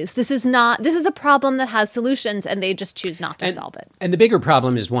ways. This is a problem that has solutions, and they just choose not to solve it. And the bigger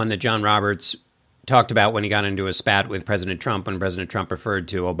problem is one that John Roberts talked about when he got into a spat with President Trump, when President Trump referred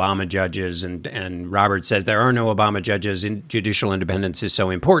to Obama judges, and Roberts says there are no Obama judges, and judicial independence is so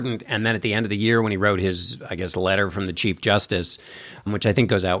important. And then at the end of the year, when he wrote his, letter from the Chief Justice, which I think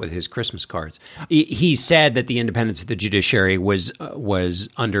goes out with his Christmas cards, he said that the independence of the judiciary was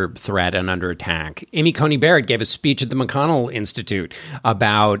under threat and under attack. Amy Coney Barrett gave a speech at the McConnell Institute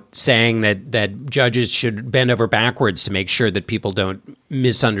about saying that judges should bend over backwards to make sure that people don't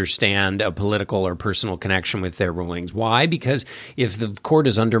misunderstand a political or personal connection with their rulings. Why? Because if the court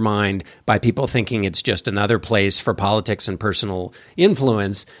is undermined by people thinking it's just another place for politics and personal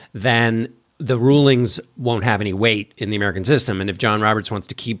influence, then the rulings won't have any weight in the American system. And if John Roberts wants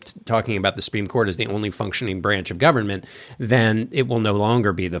to keep talking about the Supreme Court as the only functioning branch of government, then it will no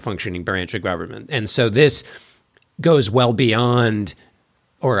longer be the functioning branch of government. And so this goes well beyond,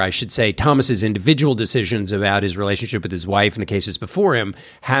 or I should say, Thomas's individual decisions about his relationship with his wife and the cases before him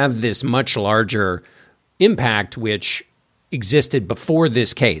have this much larger impact, which existed before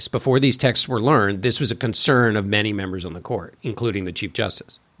this case. Before these texts were learned, this was a concern of many members on the court, including the Chief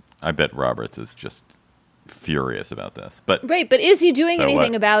Justice. I bet Roberts is just furious about this. But is he doing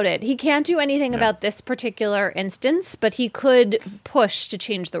anything about it? He can't do anything about this particular instance, but he could push to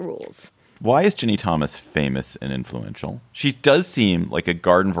change the rules. Why is Ginny Thomas famous and influential? She does seem like a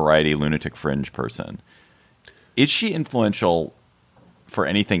garden variety lunatic fringe person. Is she influential for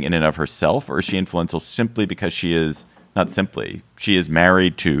anything in and of herself, or is she influential simply because she is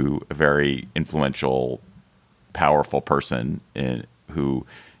married to a very influential, powerful person who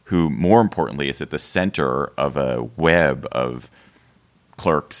more importantly is at the center of a web of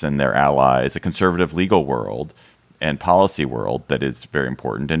clerks and their allies, a conservative legal world and policy world that is very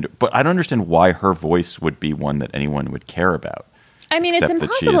important. But I don't understand why her voice would be one that anyone would care about. I mean, it's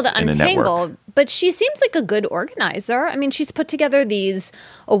impossible to untangle, but she seems like a good organizer. I mean, she's put together these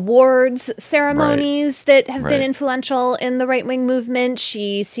awards ceremonies that have been influential in the right-wing movement.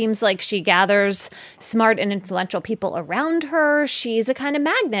 She seems like she gathers smart and influential people around her. She's a kind of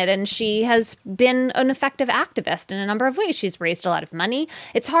magnet, and she has been an effective activist in a number of ways. She's raised a lot of money.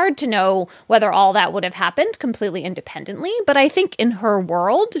 It's hard to know whether all that would have happened completely independently, but I think in her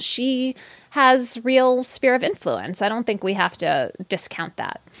world, she has real sphere of influence. I don't think we have to discount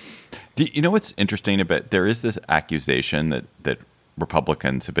that. You know what's interesting about there is this accusation that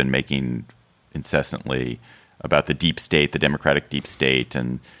Republicans have been making incessantly about the deep state, the Democratic deep state,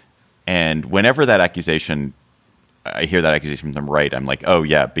 and whenever that accusation, I hear that accusation from them right, I'm like, oh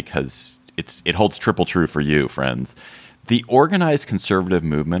yeah, because it holds triple true for you, friends. The organized conservative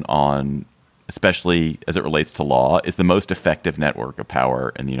movement on, especially as it relates to law, is the most effective network of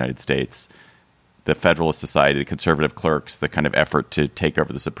power in the United States. The Federalist Society, the conservative clerks, the kind of effort to take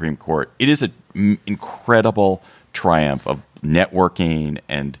over the Supreme Court. It is an incredible triumph of networking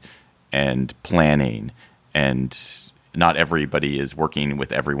and planning. And not everybody is working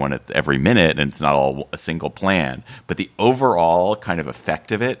with everyone at every minute, and it's not all a single plan. But the overall kind of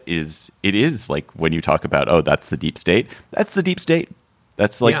effect of it is like when you talk about, oh, that's the deep state. That's the deep state.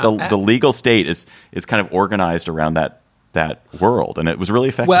 That's like the legal state is kind of organized around that world, and it was really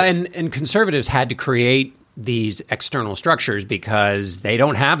effective. Well, and conservatives had to create these external structures because they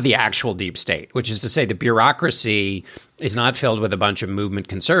don't have the actual deep state, which is to say the bureaucracy is not filled with a bunch of movement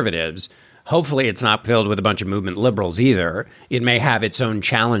conservatives. Hopefully it's not filled with a bunch of movement liberals either. It may have its own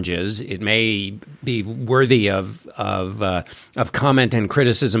challenges. It may be worthy of comment and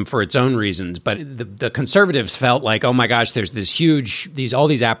criticism for its own reasons. But the conservatives felt like, oh my gosh, there's all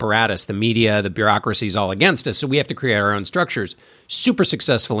these apparatus, the media, the bureaucracy is all against us. So we have to create our own structures. Super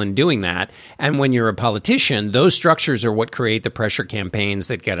successful in doing that. And when you're a politician, those structures are what create the pressure campaigns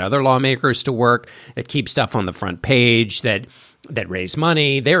that get other lawmakers to work, that keep stuff on the front page, that raise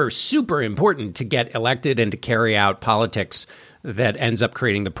money. They're super important to get elected and to carry out politics that ends up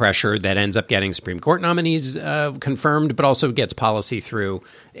creating the pressure that ends up getting Supreme Court nominees confirmed, but also gets policy through.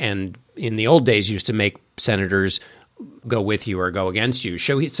 And in the old days, used to make senators go with you or go against you.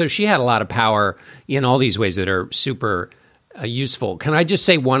 So she had a lot of power in all these ways that are super useful. Can I just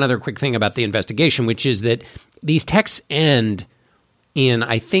say one other quick thing about the investigation, which is that these texts end in,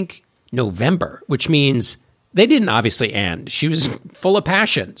 I think, November, which means they didn't obviously end. She was full of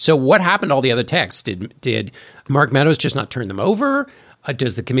passion. So what happened to all the other texts? Did Mark Meadows just not turn them over?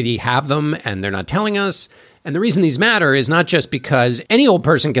 Does the committee have them and they're not telling us? And the reason these matter is not just because any old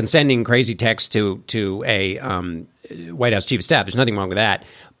person can send in crazy text to a White House chief of staff. There's nothing wrong with that.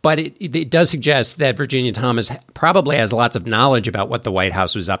 But it does suggest that Virginia Thomas probably has lots of knowledge about what the White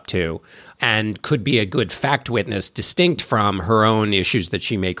House was up to and could be a good fact witness distinct from her own issues that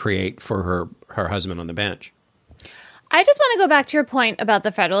she may create for her husband on the bench. I just want to go back to your point about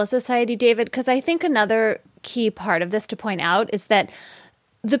the Federalist Society, David, because I think another key part of this to point out is that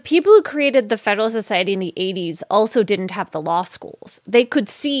the people who created the Federalist Society in the 80s also didn't have the law schools. They could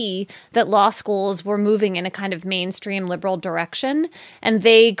see that law schools were moving in a kind of mainstream liberal direction, and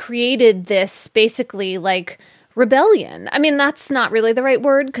they created this basically like rebellion. I mean, that's not really the right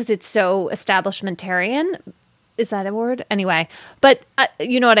word because it's so establishmentarian. Is that a word? Anyway, but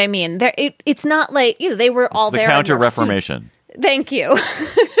you know what I mean. It's not like they were all there. The Counter-Reformation. Thank you.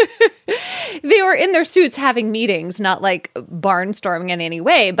 They were in their suits having meetings, not like barnstorming in any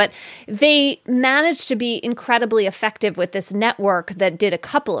way, but they managed to be incredibly effective with this network that did a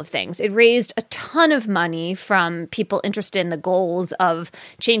couple of things. It raised a ton of money from people interested in the goals of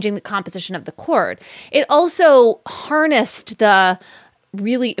changing the composition of the court. It also harnessed the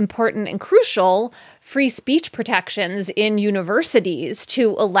really important and crucial free speech protections in universities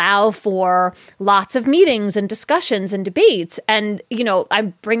to allow for lots of meetings and discussions and debates. And, I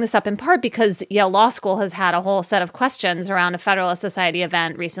bring this up in part because Yale Law School has had a whole set of questions around a Federalist Society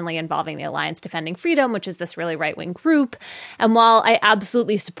event recently involving the Alliance Defending Freedom, which is this really right-wing group. And while I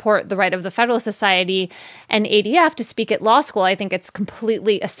absolutely support the right of the Federalist Society and ADF to speak at law school, I think it's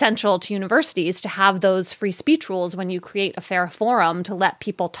completely essential to universities to have those free speech rules when you create a fair forum to let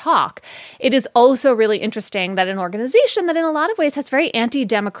people talk. It is also really interesting that an organization that in a lot of ways has very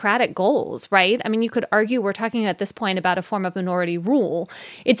anti-democratic goals, right? I mean, you could argue we're talking at this point about a form of minority rule.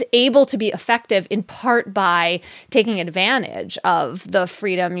 It's able to be effective in part by taking advantage of the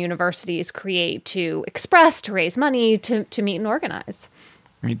freedom universities create to express, to raise money, to meet and organize.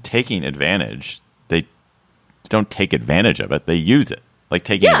 I mean, taking advantage, they don't take advantage of it, they use it. Like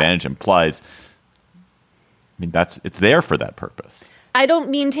taking advantage implies, I mean, it's there for that purpose. I don't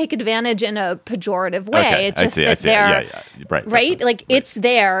mean take advantage in a pejorative way. Okay, It's just I see. they're Right. Like it's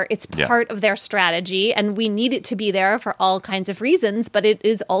there. It's part of their strategy, and we need it to be there for all kinds of reasons. But it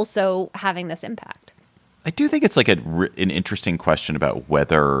is also having this impact. I do think it's like an interesting question about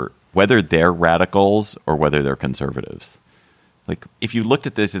whether they're radicals or whether they're conservatives. Like, if you looked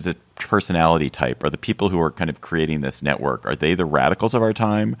at this as a personality type, are the people who are kind of creating this network, are they the radicals of our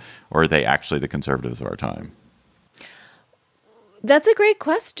time, or are they actually the conservatives of our time? That's a great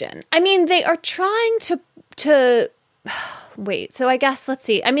question. I mean, they are trying to wait. So I guess, let's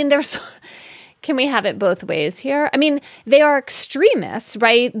see. I mean, can we have it both ways here? I mean, they are extremists,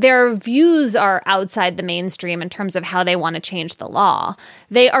 right? Their views are outside the mainstream in terms of how they want to change the law.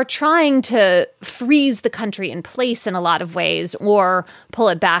 They are trying to freeze the country in place in a lot of ways or pull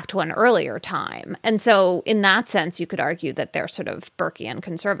it back to an earlier time. And so in that sense, you could argue that they're sort of Burkean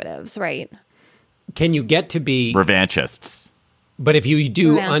conservatives, right? Can you get to be revanchists? But if you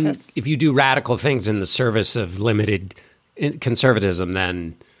do if you do radical things in the service of limited conservatism,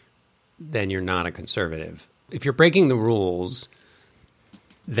 then you're not a conservative. If you're breaking the rules,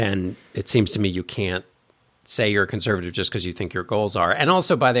 then it seems to me you can't say you're a conservative just because you think your goals are. And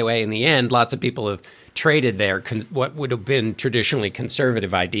also, by the way, in the end, lots of people have traded what would have been traditionally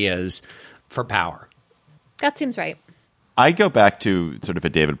conservative ideas for power. That seems right. I go back to sort of a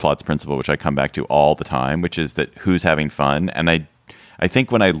David Plotz principle, which I come back to all the time, which is that who's having fun. And I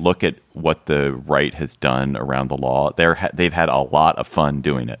think when I look at what the right has done around the law, they've had a lot of fun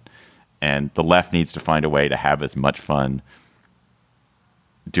doing it. And the left needs to find a way to have as much fun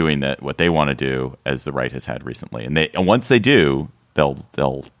doing what they want to do as the right has had recently. And once they do, they'll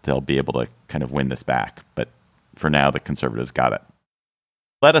be able to kind of win this back. But for now, the conservatives got it.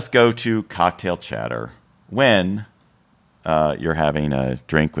 Let us go to cocktail chatter. When you're having a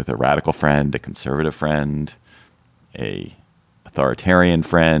drink with a radical friend, a conservative friend, a authoritarian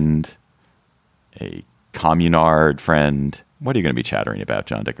friend, a communard friend, what are you going to be chattering about,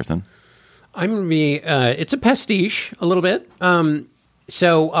 John Dickerson? I'm going to be, it's a pastiche a little bit.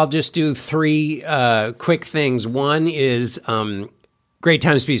 So I'll just do three quick things. One is great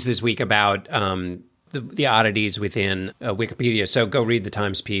Times piece this week about the oddities within Wikipedia. So go read the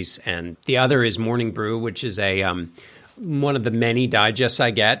Times piece. And the other is Morning Brew, which is one of the many digests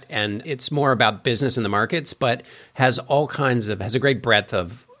I get. And it's more about business in the markets, but has a great breadth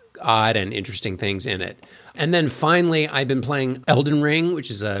of odd and interesting things in it. And then finally, I've been playing Elden Ring, which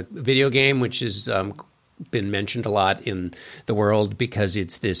is a video game which has been mentioned a lot in the world because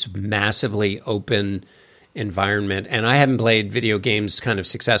it's this massively open environment. And I haven't played video games kind of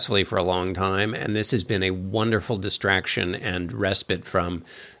successfully for a long time. And this has been a wonderful distraction and respite from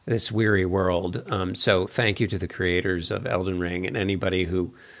this weary world. So thank you to the creators of Elden Ring and anybody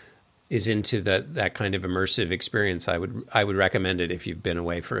who is into that kind of immersive experience. I would recommend it if you've been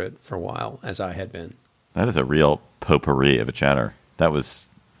away for it for a while, as I had been. That is a real potpourri of a chatter. That was,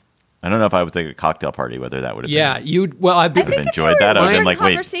 I don't know if I was at a cocktail party, whether that would have been. Yeah, I would have enjoyed that. I would have been like,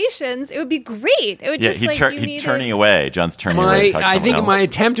 conversations, it would be great. It would just he's turning away. John's turning away. I think my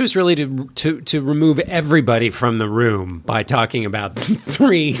attempt was really to remove everybody from the room by talking about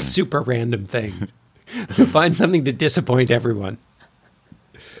three super random things. Find something to disappoint everyone.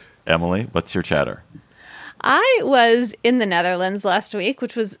 Emily, what's your chatter? I was in the Netherlands last week,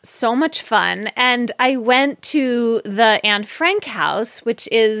 which was so much fun. And I went to the Anne Frank house, which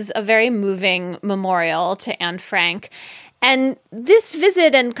is a very moving memorial to Anne Frank. And this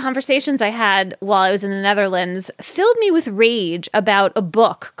visit and conversations I had while I was in the Netherlands filled me with rage about a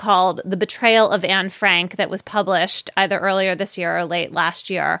book called The Betrayal of Anne Frank that was published either earlier this year or late last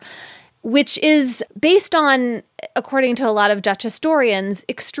year, which is based on, according to a lot of Dutch historians,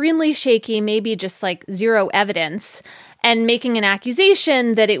 extremely shaky, maybe just like zero evidence, and making an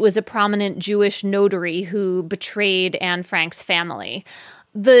accusation that it was a prominent Jewish notary who betrayed Anne Frank's family.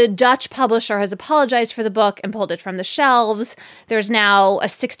 The Dutch publisher has apologized for the book and pulled it from the shelves. There's now a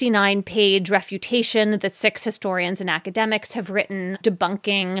 69-page refutation that 6 historians and academics have written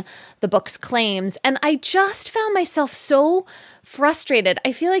debunking the book's claims. And I just found myself so frustrated.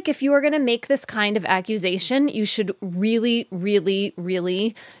 I feel like if you are going to make this kind of accusation, you should really, really,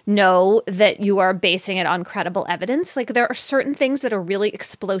 really know that you are basing it on credible evidence. Like, there are certain things that are really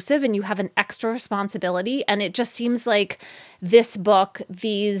explosive and you have an extra responsibility. And it just seems like this book,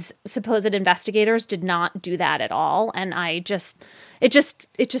 these supposed investigators did not do that at all. And it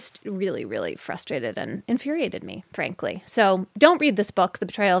just really, really frustrated and infuriated me, frankly. So don't read this book, The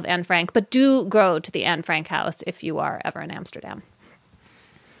Betrayal of Anne Frank, but do go to the Anne Frank house if you are ever in Amsterdam.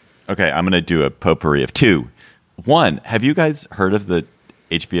 Okay, I'm going to do a potpourri of 2. 1, have you guys heard of the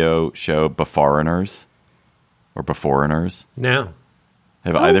HBO show Beforeigners or Beforeigners? No.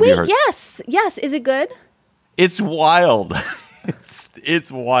 Have either of you heard? Yes. Is it good? It's wild.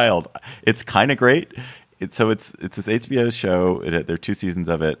 It's wild. It's kind of great. It's this HBO show. There are 2 seasons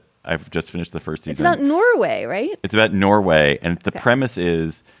of it. I've just finished the first season. It's about Norway, right? It's about Norway, and the premise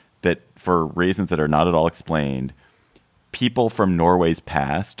is that for reasons that are not at all explained, people from Norway's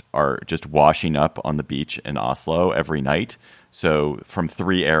past are just washing up on the beach in Oslo every night. So from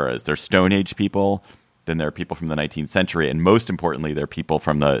 3 eras, there's Stone Age people, then there are people from the 19th century, and most importantly, there are people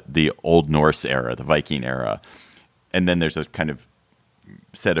from the Old Norse era, the Viking era. And then there's a kind of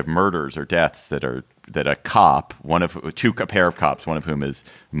set of murders or deaths that a cop, a pair of cops, one of whom is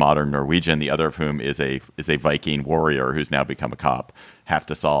modern Norwegian, the other of whom is a Viking warrior who's now become a cop, have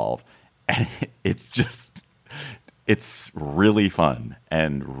to solve. And it's really fun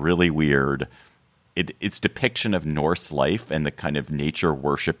and really weird. Its depiction of Norse life and the kind of nature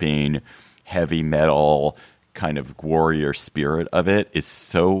worshipping, heavy metal kind of warrior spirit of it is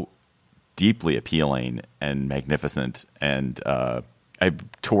so deeply appealing and magnificent, and I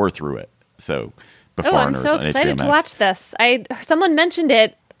tore through it. So, I'm so excited to watch this. Someone mentioned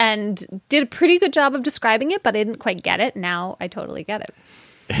it and did a pretty good job of describing it, but I didn't quite get it. Now I totally get it.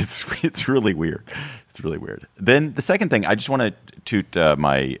 It's really weird. It's really weird. Then the second thing, I just want to toot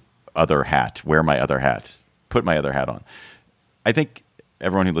my other hat, wear my other hat, put my other hat on. I think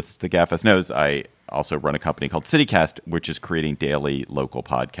everyone who listens to the GabFest knows I also run a company called CityCast, which is creating daily local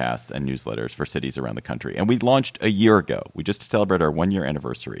podcasts and newsletters for cities around the country. And we launched a year ago. We just celebrated our 1-year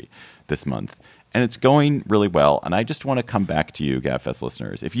anniversary this month. And it's going really well. And I just want to come back to you, GabFest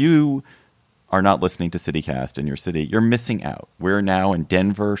listeners. If you are not listening to CityCast in your city, you're missing out. We're now in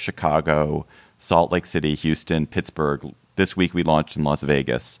Denver, Chicago, Salt Lake City, Houston, Pittsburgh. This week we launched in Las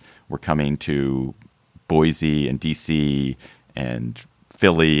Vegas. We're coming to Boise and DC and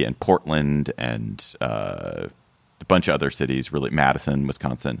Philly and Portland and a bunch of other cities, really Madison,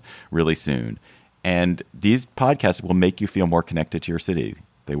 Wisconsin, really soon. And these podcasts will make you feel more connected to your city.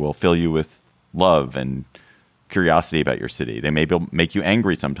 They will fill you with love and curiosity about your city. They may make you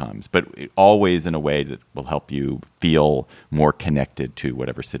angry sometimes, but always in a way that will help you feel more connected to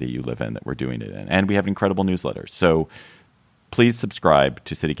whatever city you live in that we're doing it in. And we have incredible newsletters. So please subscribe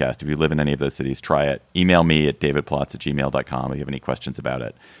to CityCast. If you live in any of those cities, try it. Email me at davidplotz@gmail.com if you have any questions about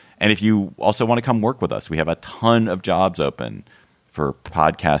it. And if you also want to come work with us, we have a ton of jobs open for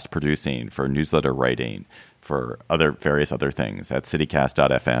podcast producing, for newsletter writing, for various other things at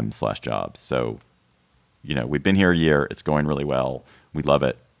citycast.fm/jobs. So, we've been here a year. It's going really well. We love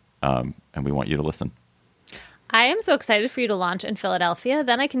it. And we want you to listen. I am so excited for you to launch in Philadelphia.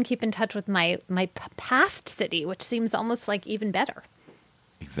 Then I can keep in touch with my past city, which seems almost like even better.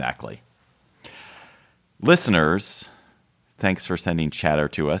 Exactly. Listeners, thanks for sending chatter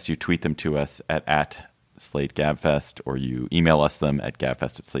to us. You tweet them to us at SlateGabFest, or you email us them at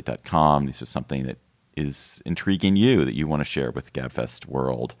gabfest@slate.com. This is something that is intriguing you, that you want to share with GabFest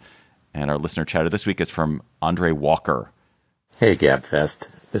world. And our listener chatter this week is from Andre Walker. Hey, GabFest.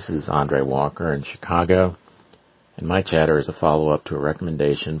 This is Andre Walker in Chicago. And my chatter is a follow-up to a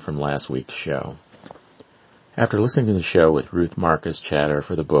recommendation from last week's show. After listening to the show with Ruth Marcus chatter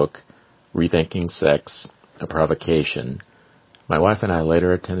for the book Rethinking Sex, A Provocation, my wife and I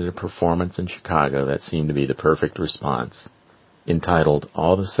later attended a performance in Chicago that seemed to be the perfect response. Entitled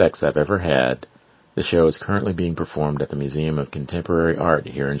All the Sex I've Ever Had, the show is currently being performed at the Museum of Contemporary Art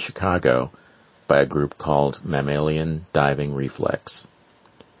here in Chicago by a group called Mammalian Diving Reflex.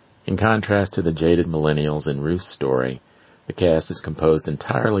 In contrast to the jaded millennials in Ruth's story, the cast is composed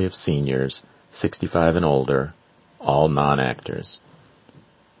entirely of seniors, 65 and older, all non-actors.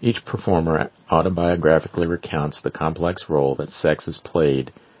 Each performer autobiographically recounts the complex role that sex has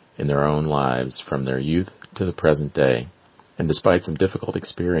played in their own lives from their youth to the present day. And despite some difficult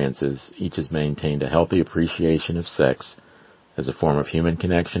experiences, each has maintained a healthy appreciation of sex as a form of human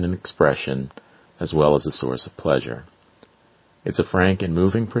connection and expression, as well as a source of pleasure. It's a frank and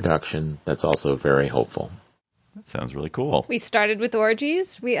moving production that's also very hopeful. That sounds really cool. We started with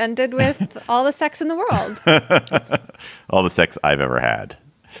orgies. We ended with all the sex in the world. All the sex I've ever had.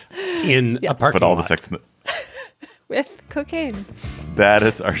 In a parking But all lot. the sex... With cocaine. That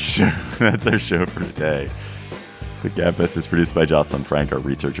is our show. That's our show for today. The GabFest is produced by Jocelyn Frank. Our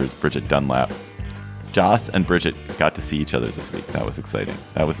researchers, Bridget Dunlap. Joss and Bridget got to see each other this week. That was exciting.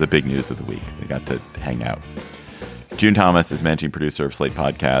 That was the big news of the week. They got to hang out. June Thomas is managing producer of Slate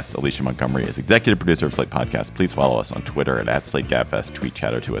Podcasts. Alicia Montgomery is executive producer of Slate Podcasts. Please follow us on Twitter at @SlateGabFest. Tweet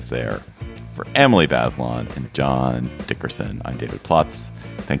chatter to us there. For Emily Bazelon and John Dickerson, I'm David Plotz.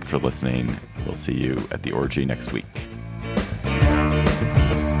 Thank you for listening. We'll see you at the orgy next week.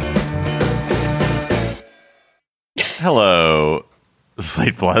 Hello,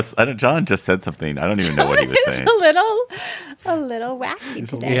 Slate Plus. John just said something. I don't even know what he was saying. A little wacky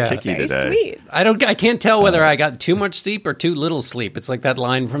today. Yeah. It's very today. sweet. I can't tell whether I got too much sleep or too little sleep. It's like that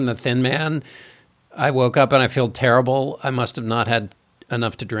line from The Thin Man. I woke up and I feel terrible. I must have not had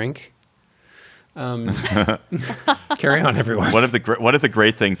enough to drink. Carry on, everyone. One of the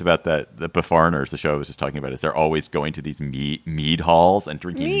great things about the Beforeigners, the show I was just talking about, is they're always going to these mead halls and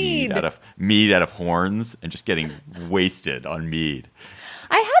drinking mead out of horns and just getting wasted on mead.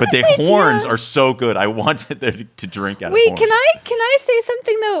 But the horns are so good. I wanted them to drink out of horns. Wait, can I say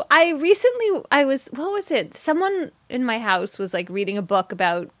something though? What was it? Someone in my house was like reading a book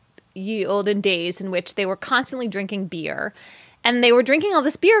about ye olden days in which they were constantly drinking beer. And they were drinking all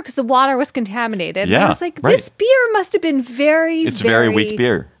this beer because the water was contaminated. Yeah, and I was like, this beer must have been It's very weak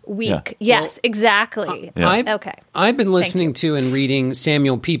beer. Weak. Yeah. Yes, exactly. Okay. I've been listening to and reading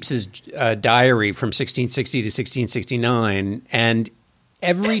Samuel Pepys's diary from 1660 to 1669, and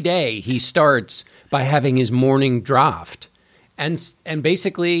every day he starts by having his morning draft. And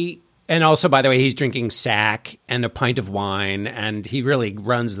basically... And also, by the way, he's drinking sack and a pint of wine, and he really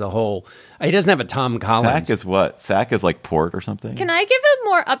runs the whole... He doesn't have a Tom Collins. Sack is what? Sack is like port or something? Can I give a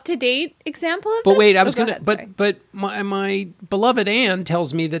more up-to-date example of But this? wait, I was going to... But But my beloved Anne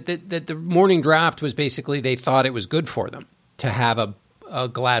tells me that the morning draft was basically they thought it was good for them to have a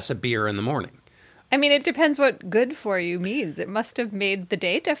glass of beer in the morning. I mean, it depends what good for you means. It must have made the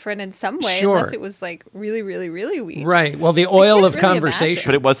day different in some way, Sure. unless it was like really, really, really weak. Right. Well, the oil of really conversation.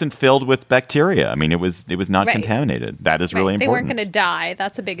 But it wasn't filled with bacteria. I mean, it was not Right. contaminated. That is really They important. weren't going to die.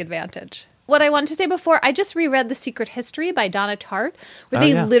 That's a big advantage. What I wanted to say before, I just reread The Secret History by Donna Tartt, where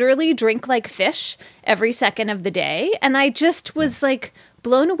they literally drink like fish every second of the day. And I just was like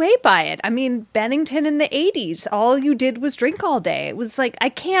blown away by it. I mean, Bennington in the 80s, all you did was drink all day. It was like, I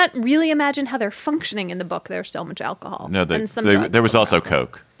can't really imagine how they're functioning in the book. There's so much alcohol. No, and some there was also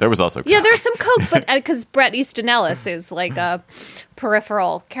Coke. There was also Coke. Yeah, there's some Coke, but because Bret Easton Ellis is like a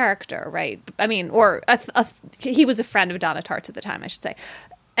peripheral character, right? I mean, or he was a friend of Donna Tartt's at the time, I should say.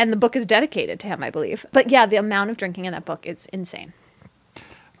 And the book is dedicated to him, I believe. But yeah, the amount of drinking in that book is insane.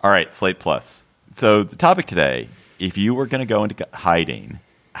 All right, Slate Plus. So the topic today, if you were going to go into hiding,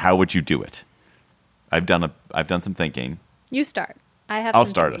 how would you do it? I've done some thinking. You start. I'll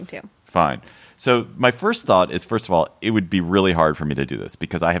start thinking too. Fine. So my first thought is, first of all, it would be really hard for me to do this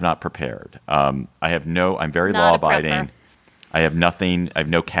because I have not prepared. I'm very law-abiding. I have nothing. I have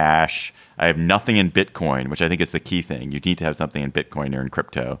no cash. I have nothing in Bitcoin, which I think is the key thing. You need to have something in Bitcoin or in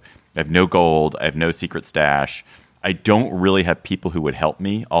crypto. I have no gold. I have no secret stash. I don't really have people who would help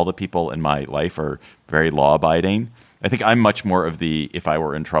me. All the people in my life are very law-abiding. I think I'm much more of the, if I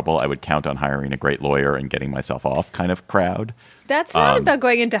were in trouble, I would count on hiring a great lawyer and getting myself off kind of crowd. That's not about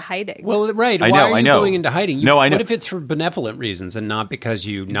going into hiding. Well, right. I Why are you know. going into hiding? I know. What if it's for benevolent reasons and not because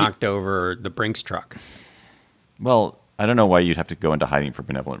you knocked over the Brinks truck? Well, I don't know why you'd have to go into hiding for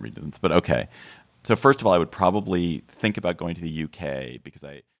benevolent reasons, but okay. So first of all, I would probably think about going to the UK because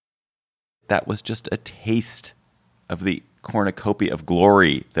that was just a taste of the cornucopia of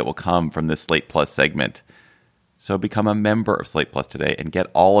glory that will come from this Slate Plus segment. So become a member of Slate Plus today and get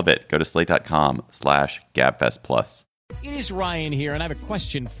all of it. Go to slate.com/GabFestPlus. It is Ryan here, and I have a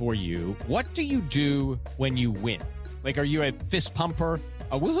question for you. What do you do when you win? Like, are you a fist pumper,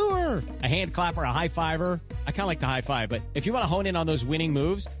 a woohooer, a hand clapper, a high fiver? I kind of like the high five, but if you want to hone in on those winning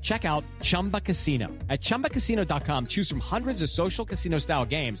moves, check out Chumba Casino. At ChumbaCasino.com, choose from hundreds of social casino-style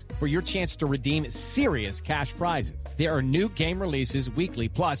games for your chance to redeem serious cash prizes. There are new game releases weekly,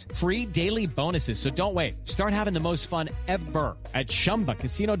 plus free daily bonuses, so don't wait. Start having the most fun ever at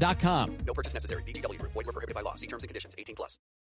ChumbaCasino.com. No purchase necessary. VGW Group. Void where prohibited by law. See terms and conditions. 18+.